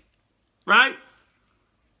 right?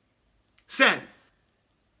 Said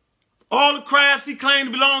all the crafts he claimed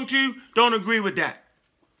to belong to, don't agree with that.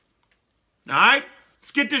 All right?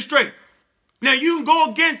 Let's get this straight. Now, you can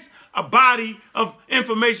go against a body of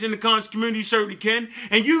information in the conscious community, you certainly can.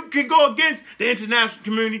 And you can go against the international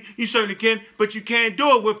community, you certainly can. But you can't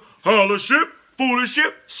do it with hollership,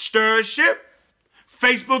 fooliship, stirship,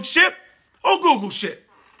 Facebook ship, or Google ship.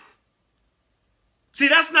 See,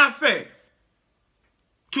 that's not fair.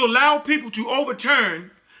 To allow people to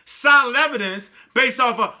overturn solid evidence based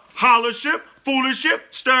off of hollership, fooliship,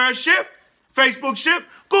 stirship, Facebook ship,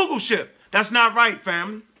 Google ship. That's not right,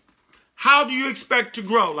 family. How do you expect to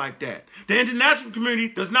grow like that? The international community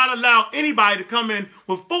does not allow anybody to come in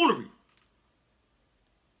with foolery.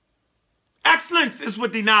 Excellence is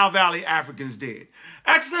what the Nile Valley Africans did.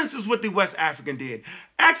 Excellence is what the West African did.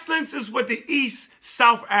 Excellence is what the East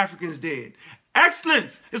South Africans did.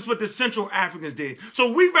 Excellence is what the Central Africans did.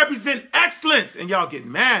 So we represent excellence, and y'all get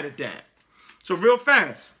mad at that. So real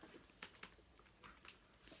fast.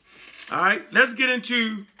 All right, let's get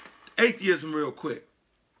into atheism real quick.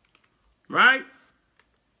 Right?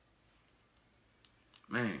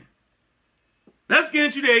 Man. Let's get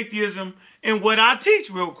into the atheism and what I teach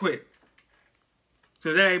real quick.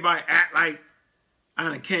 Because everybody act like I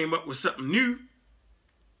done came up with something new.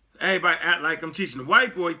 Everybody act like I'm teaching the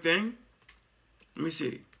white boy thing. Let me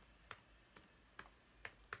see.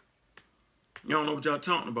 Y'all don't know what y'all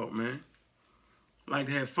talking about, man. I like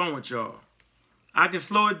to have fun with y'all. I can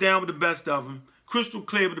slow it down with the best of them. Crystal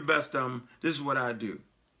clear with the best of them. This is what I do.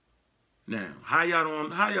 Now, how y'all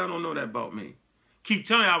don't know that about me? Keep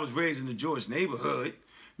telling you I was raised in the Jewish neighborhood,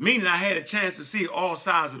 meaning I had a chance to see all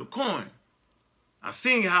sides of the coin. I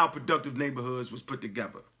seen how productive neighborhoods was put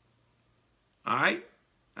together. All right?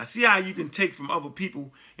 I see how you can take from other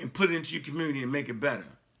people and put it into your community and make it better.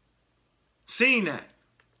 Seen that.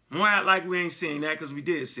 Won't act like we ain't seen that, because we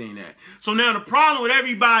did seen that. So now the problem with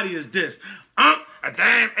everybody is this. A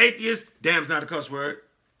damn atheist. Damn's not a cuss word.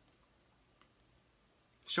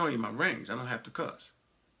 Showing you my range. I don't have to cuss.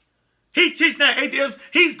 He teaching that atheism.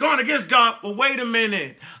 He's going against God. But wait a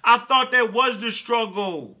minute. I thought that was the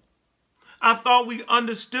struggle. I thought we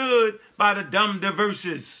understood by the dumb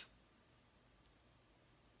verses.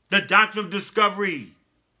 The doctrine of discovery.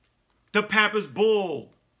 The Papa's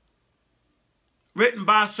Bull. Written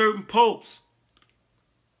by certain popes.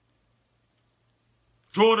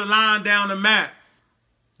 Draw the line down the map.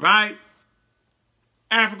 Right?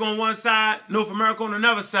 Africa on one side, North America on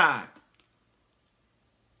another side.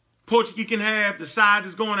 Portuguese can have the side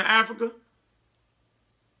that's going to Africa.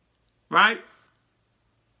 Right?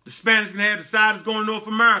 The Spanish can have the side that's going to North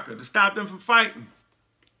America to stop them from fighting.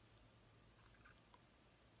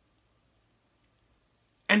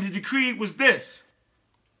 And the decree was this.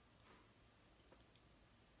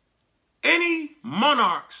 Any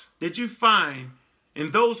monarchs that you find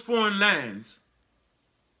in those foreign lands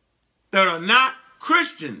that are not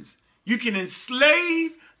Christians, you can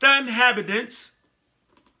enslave the inhabitants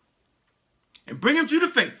and bring them to the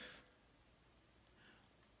faith.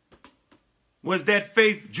 Was that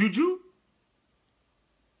faith juju?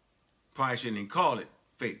 Probably shouldn't even call it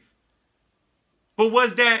faith. But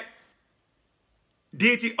was that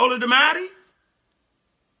deity Olodumare?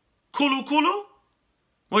 Kulu Kulu?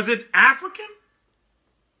 Was it African?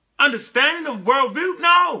 Understanding of worldview?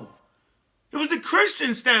 No. It was the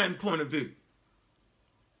Christian standpoint of view.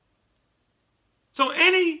 So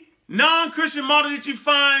any non-Christian model that you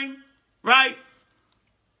find, right,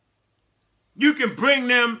 you can bring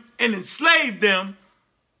them and enslave them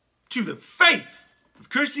to the faith of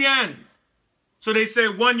Christianity. So they say,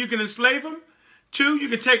 1, you can enslave them. 2, you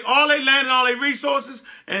can take all their land and all their resources.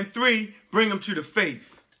 And 3, bring them to the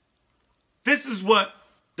faith. This is what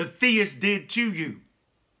the theist did to you.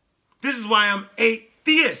 This is why I'm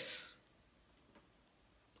atheist.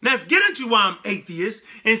 Let's get into why I'm atheist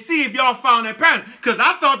and see if y'all found that pattern. Because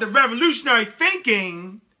I thought the revolutionary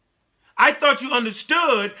thinking, I thought you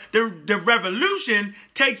understood the revolution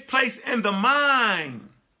takes place in the mind.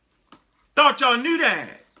 Thought y'all knew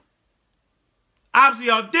that. Obviously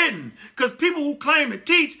y'all didn't. Because people who claim to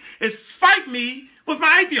teach is fight me with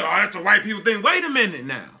my atheism. Oh, that's the white people thing. Wait a minute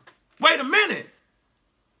now. Wait a minute.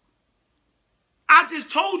 I just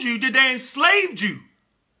told you that they enslaved you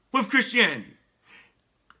with Christianity.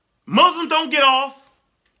 Muslims don't get off.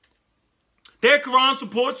 Their Quran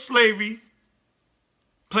supports slavery.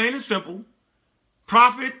 Plain and simple.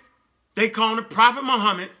 Prophet, they call him the Prophet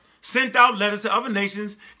Muhammad, sent out letters to other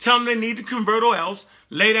nations telling them they need to convert or else.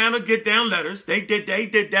 Lay down or get down letters. They did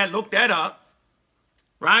that. Look that up.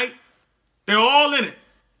 Right? They're all in it.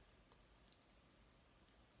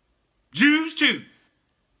 Jews too.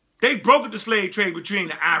 They brokered the slave trade between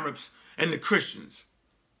the Arabs and the Christians.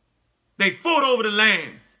 They fought over the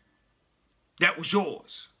land that was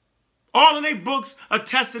yours. All in their books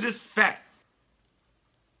attest to this fact.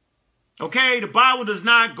 Okay, the Bible does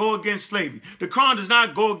not go against slavery. The Quran does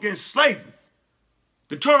not go against slavery.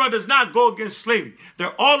 The Torah does not go against slavery.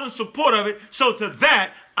 They're all in support of it. So to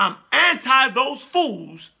that, I'm anti those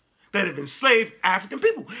fools that have enslaved African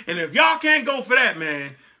people. And if y'all can't go for that,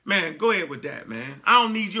 man, go ahead with that, man. I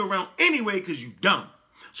don't need you around anyway because you dumb.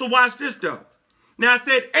 So watch this, though. Now, I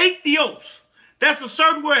said atheos. That's a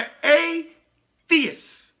certain word,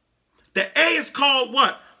 atheist. The A is called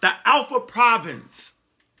what? The Alpha Province.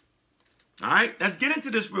 All right? Let's get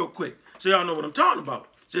into this real quick so y'all know what I'm talking about.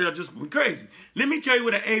 So y'all just be crazy. Let me tell you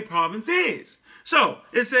what the A province is. So,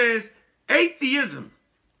 it says atheism,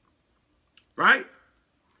 right?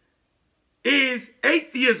 Is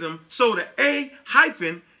atheism, so the A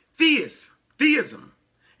hyphen theism.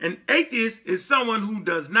 An atheist is someone who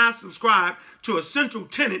does not subscribe to a central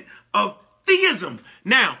tenet of theism.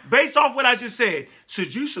 Now, based off what I just said,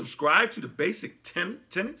 should you subscribe to the basic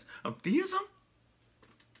tenets of theism?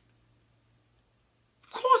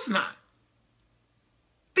 Of course not.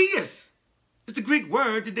 Theist is the Greek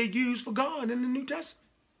word that they use for God in the New Testament.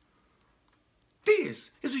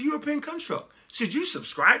 Theist is a European construct. Should you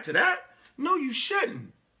subscribe to that? No, you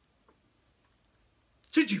shouldn't.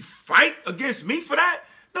 Should you fight against me for that?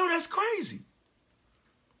 No, that's crazy.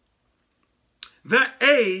 The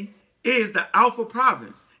A is the Alpha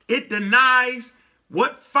Province. It denies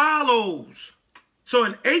what follows. So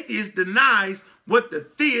an atheist denies what the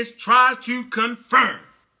theist tries to confirm.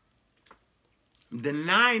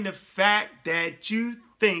 Denying the fact that you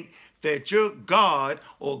think that your God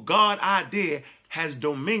or God idea has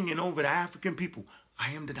dominion over the African people. I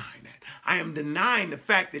am denying that. I am denying the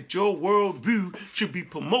fact that your worldview should be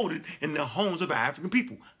promoted in the homes of the African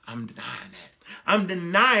people. I'm denying that. I'm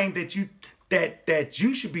denying that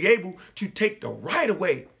you should be able to take the right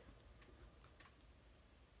away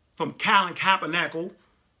from Colin Kaepernick.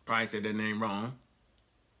 Probably said that name wrong.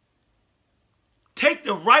 Take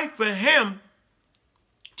the right for him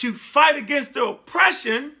to fight against the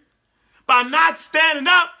oppression by not standing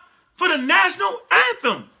up for the national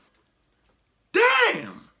anthem.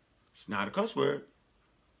 Damn. It's not a cuss word.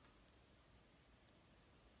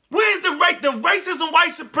 Where's the racism,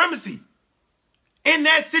 white supremacy in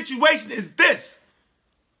that situation is this.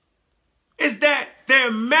 Is that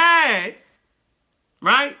they're mad,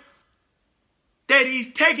 right? That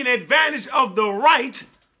he's taking advantage of the right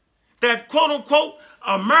that quote unquote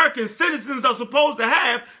American citizens are supposed to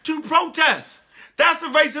have to protest. That's the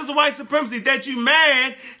racism, white supremacy, that you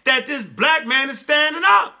mad that this black man is standing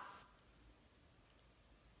up.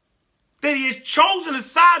 That he has chosen the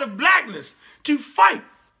side of blackness to fight.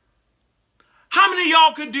 How many of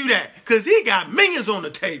y'all could do that? Because he got millions on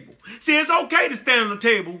the table. See, it's okay to stand on the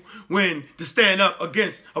table to stand up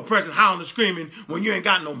against a person howling and screaming when you ain't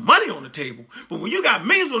got no money on the table. But when you got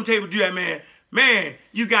millions on the table to do that, man,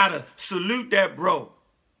 you got to salute that bro.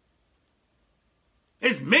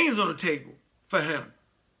 It's millions on the table for him.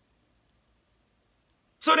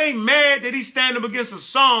 So they mad that he's standing up against a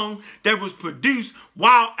song that was produced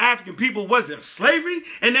while African people was in slavery,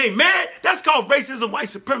 and they mad? That's called racism, white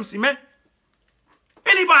supremacy, man.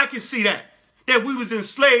 Anybody can see that we was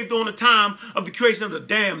enslaved during the time of the creation of the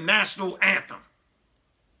damn national anthem.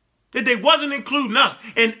 That they wasn't including us.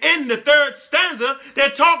 And in the third stanza, they're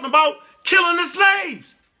talking about killing the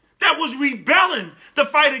slaves. That was rebelling to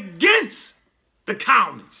fight against the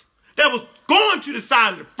colonies. That was going to the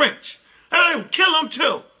side of the French. And they would kill them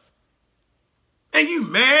too. And you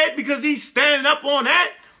mad because he's standing up on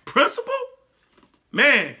that principle?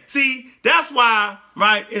 Man, see, that's why,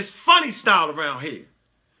 right, it's funny style around here.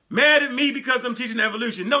 Mad at me because I'm teaching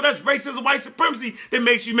evolution. No, that's racism, white supremacy that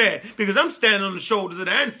makes you mad. Because I'm standing on the shoulders of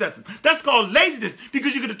the ancestors. That's called laziness.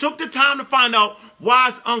 Because you could have took the time to find out why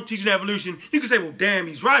is Unc teaching evolution. You could say, well, damn,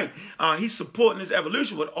 he's right. He's supporting this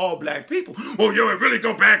evolution with all black people. Oh, yo, it really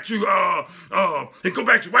go back to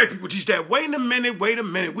white people teach that. Wait a minute.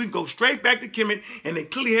 We can go straight back to Kemet and they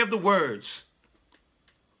clearly have the words.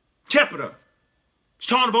 Kepler. It's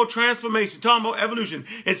talking about transformation, talking about evolution.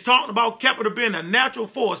 It's talking about Kepler being a natural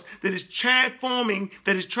force that is transforming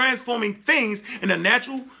things in a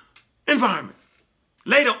natural environment.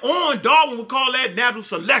 Later on, Darwin would call that natural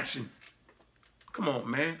selection. Come on,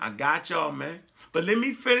 man. I got y'all, man. But let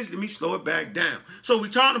me finish. Let me slow it back down. So we're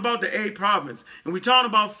talking about the A province. And we're talking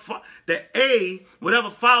about the A, whatever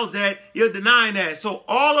follows that, you're denying that. So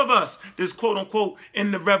all of us, this quote unquote, in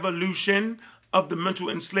the revolution of the mental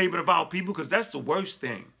enslavement of our people, because that's the worst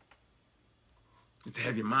thing, is to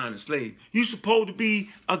have your mind enslaved. You're supposed to be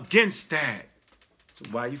against that. So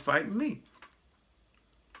why are you fighting me?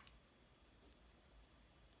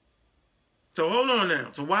 So hold on now.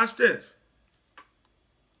 So watch this.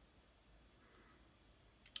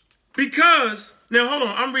 Because, now hold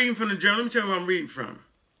on, I'm reading from the journal. Let me tell you what I'm reading from.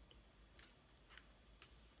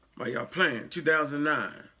 While y'all playing,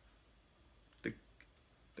 2009. The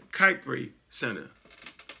Kuiper Center.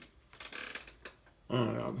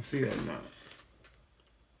 Oh, y'all can see that now.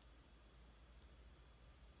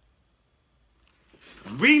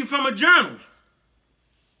 I'm reading from a journal.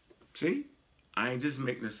 See? I ain't just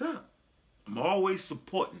making this up. I'm always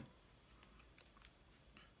supporting.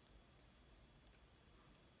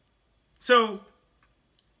 So,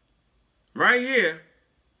 right here,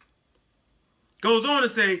 goes on to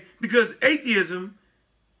say, because atheism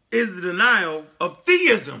is the denial of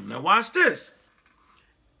theism. Now watch this.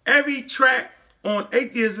 Every tract on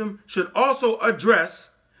atheism should also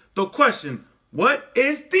address the question, what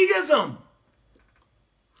is theism?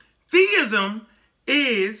 Theism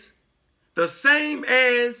is the same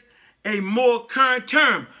as a more current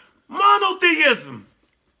term, monotheism.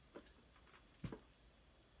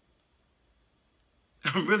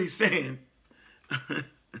 I'm really saying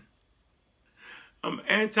I'm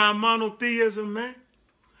anti-monotheism, man.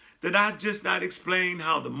 Did I just not explain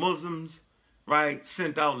how the Muslims, right,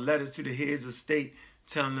 sent out letters to the heads of state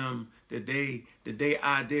telling them that their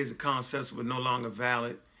ideas and concepts were no longer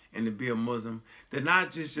valid and to be a Muslim? Did I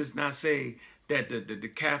just not say that the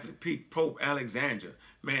Catholic Pope Alexander,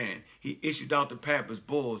 man, he issued out the Papyrus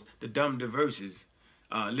Bulls, the Dumb Diverses,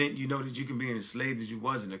 letting you know that you can be enslaved as you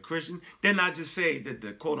wasn't a Christian? Didn't I just say that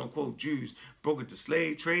the quote-unquote Jews broke into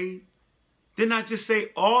slave trade? Didn't I just say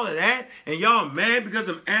all of that? And y'all mad because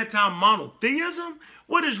of anti-monotheism?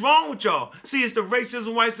 What is wrong with y'all? See, it's the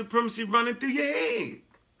racism, white supremacy running through your head.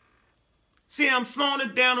 See, I'm slowing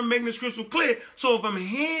it down and making this crystal clear. So if I'm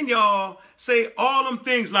hearing y'all say all them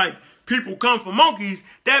things like people come from monkeys,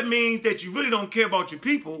 that means that you really don't care about your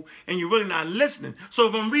people and you're really not listening. So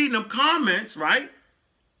if I'm reading them comments, right,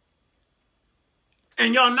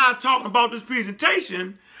 and y'all not talking about this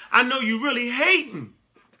presentation, I know you really hating.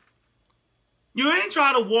 You ain't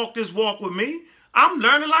trying to walk this walk with me. I'm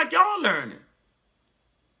learning like y'all learning.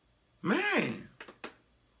 Man.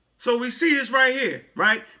 So we see this right here,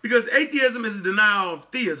 right? Because atheism is a denial of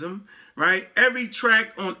theism, right? Every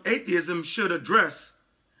tract on atheism should address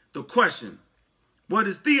the question, what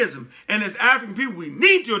is theism? And as African people, we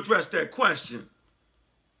need to address that question.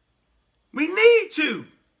 We need to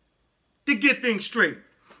get things straight.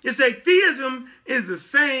 It says theism is the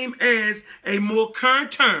same as a more current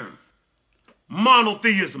term,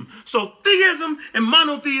 monotheism. So theism and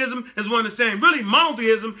monotheism is one and the same. Really,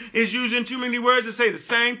 monotheism is using too many words to say the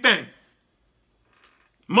same thing.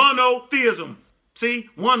 Monotheism. See,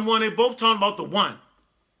 one, they both talking about the one.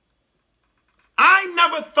 I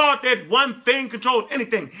never thought that one thing controlled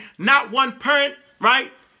anything. Not one parent, right,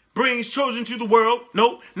 brings children to the world.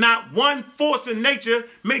 Nope. Not one force in nature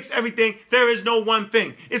makes everything. There is no one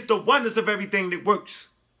thing. It's the oneness of everything that works.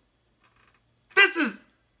 This is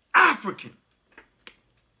African.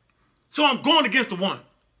 So I'm going against the one.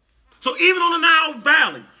 So even on the Nile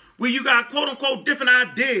Valley, where you got quote-unquote different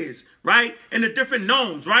ideas, right, and the different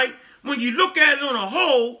norms, right, when you look at it on a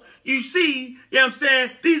whole, you see, you know what I'm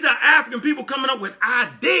saying, these are African people coming up with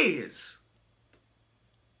ideas,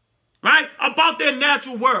 right, about their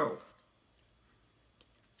natural world.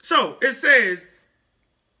 So it says,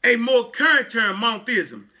 a more current term,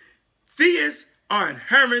 monotheism. Theists are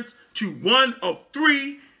adherents to one of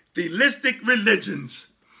three theistic religions.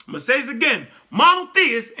 I'm going to say this again.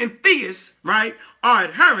 Monotheists and theists, right, are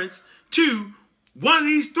adherents to one of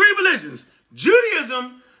these three religions: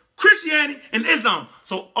 Judaism, Christianity, and Islam.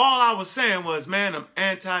 So all I was saying was, man, I'm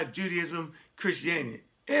anti-Judaism, Christianity,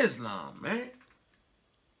 Islam, man.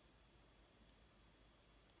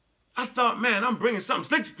 I thought, man, I'm bringing something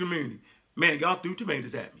slick to the community. Man, y'all threw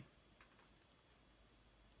tomatoes at me.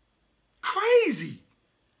 Crazy.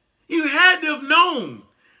 You had to have known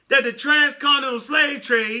that the transcontinental slave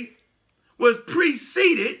trade was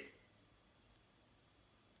preceded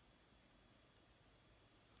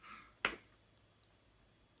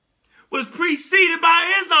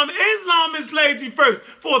by Islam. Islam enslaved you first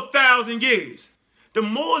for 1,000 years. The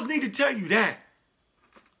Moors need to tell you that.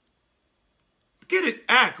 Get it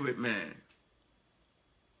accurate, man.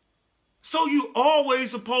 So you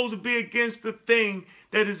always supposed to be against the thing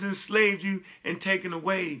that has enslaved you and taken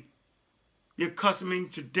away your custom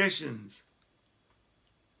and traditions.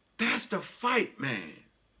 That's the fight, man.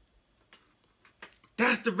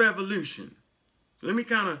 That's the revolution. So let me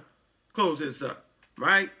kind of close this up,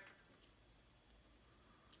 right?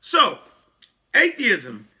 So,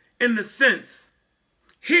 atheism, in the sense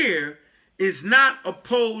here, is not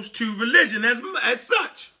opposed to religion as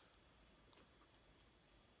such.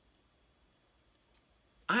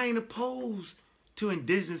 I ain't opposed to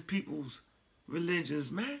indigenous people's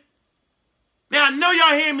religions, man. Now, I know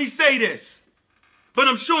y'all hear me say this, but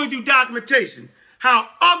I'm showing you documentation how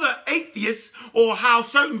other atheists or how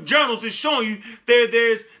certain journals is showing you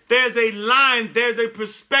there's a line, there's a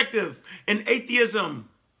perspective in atheism.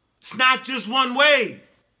 It's not just one way.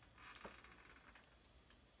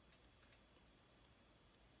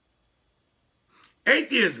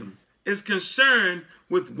 Atheism is concerned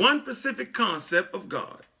with one specific concept of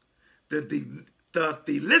God, the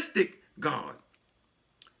theistic God.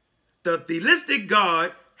 The theistic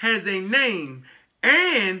God has a name,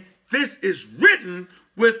 and this is written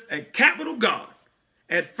with a capital God.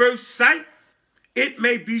 At first sight, it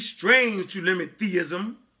may be strange to limit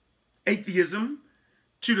atheism,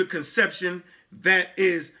 to the conception that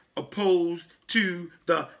is opposed to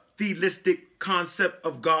the theistic concept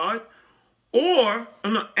of God,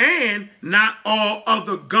 and not all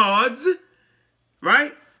other gods,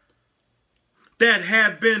 right, that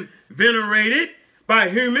have been venerated by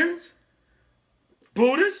humans.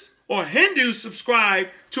 Buddhists or Hindus subscribe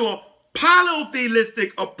to a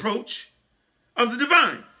polytheistic approach of the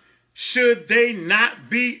divine. Should they not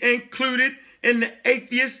be included in the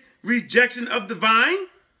atheist rejection of divine?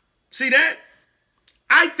 See that?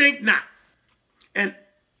 I think not. And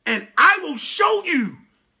I will show you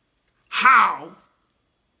how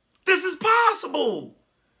this is possible.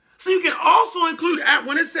 So you can also include,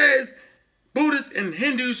 when it says Buddhists and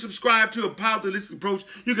Hindus subscribe to a polytheistic approach,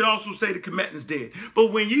 you could also say the Kemetans did.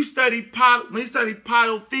 But when you study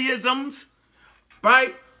polytheisms,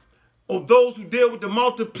 right, or those who deal with the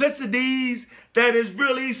multiplicities, that is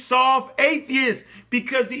really soft atheists,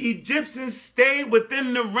 because the Egyptians stayed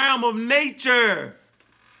within the realm of nature.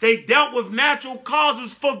 They dealt with natural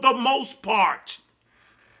causes for the most part.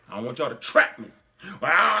 I don't want y'all to trap me.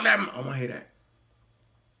 Well, I don't want to hear that.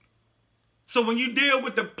 So when you deal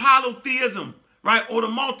with the polytheism, right, or the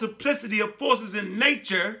multiplicity of forces in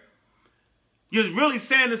nature, you're really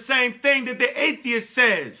saying the same thing that the atheist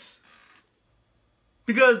says.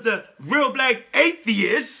 Because the real black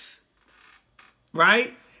atheist,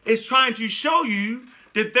 right, is trying to show you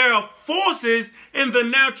that there are forces in the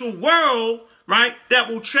natural world, right, that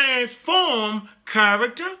will transform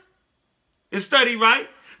character, if studied right,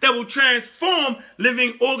 that will transform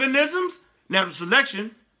living organisms, natural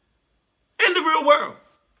selection, in the real world.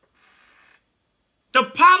 The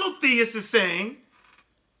polytheist is saying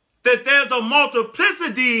that there's a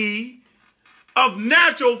multiplicity of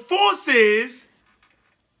natural forces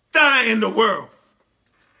that are in the world.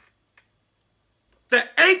 The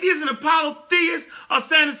atheists and the polytheists are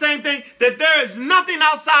saying the same thing, that there is nothing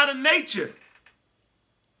outside of nature.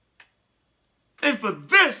 And for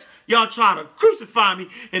this, y'all try to crucify me,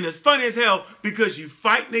 and it's funny as hell because you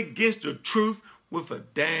fighting against the truth with a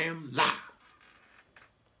damn lie.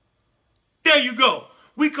 There you go.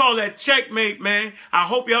 We call that checkmate, man. I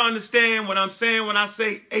hope y'all understand what I'm saying when I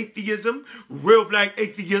say atheism, real black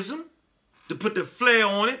atheism, to put the flair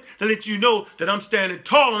on it, to let you know that I'm standing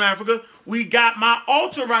tall in Africa. We got my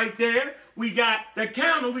altar right there. We got the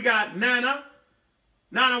candle. We got Nana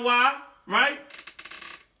Wa, right?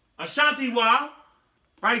 Ashanti Wa.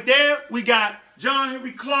 Right there, we got John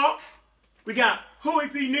Henry Clark. We got Huey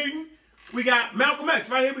P. Newton. We got Malcolm X.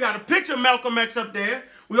 Right here, we got a picture of Malcolm X up there.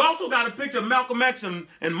 We also got a picture of Malcolm X and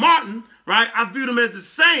Martin, right? I view them as the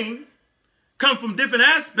same, come from different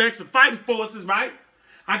aspects of fighting forces, right?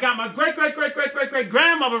 I got my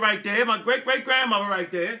great-great-great-great-great-great-grandmother right there, my great-great-grandmother right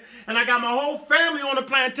there, and I got my whole family on the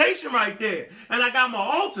plantation right there, and I got my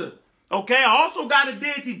altar, okay? I also got a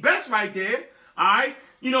deity best right there, all right?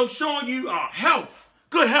 You know, showing you health,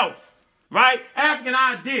 good health, right? African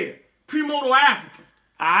idea, premortal African,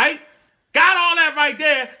 all right? Got all that right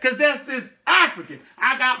there because that's this African.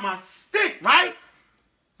 I got my stick, right?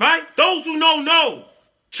 Right? Those who know.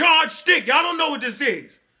 Charged stick. Y'all don't know what this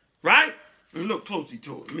is, right? Let me look closely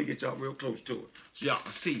to it. Let me get y'all real close to it so y'all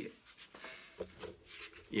can see it.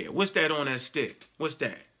 Yeah, what's that on that stick? What's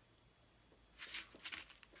that?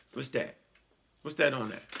 What's that? What's that on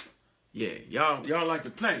that? Yeah, y'all like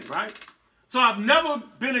to play, right? So I've never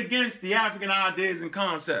been against the African ideas and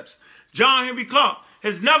concepts. John Henry Clark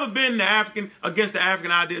has never been against the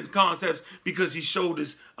African ideas and concepts because he showed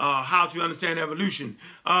us how to understand evolution.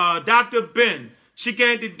 Dr. Ben,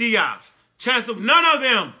 Shikante Diaz, Chancellor, none of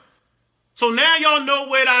them. So now y'all know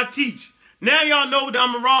what I teach. Now y'all know what the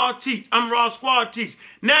Amaral Squad teach.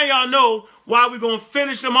 Now y'all know why we're going to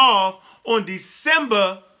finish them off on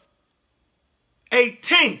December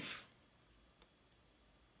 18th.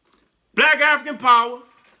 Black African Power.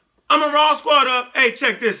 Amaral Squad up. Hey,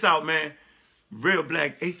 check this out, man. Real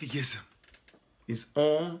black atheism is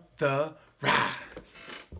on the rise.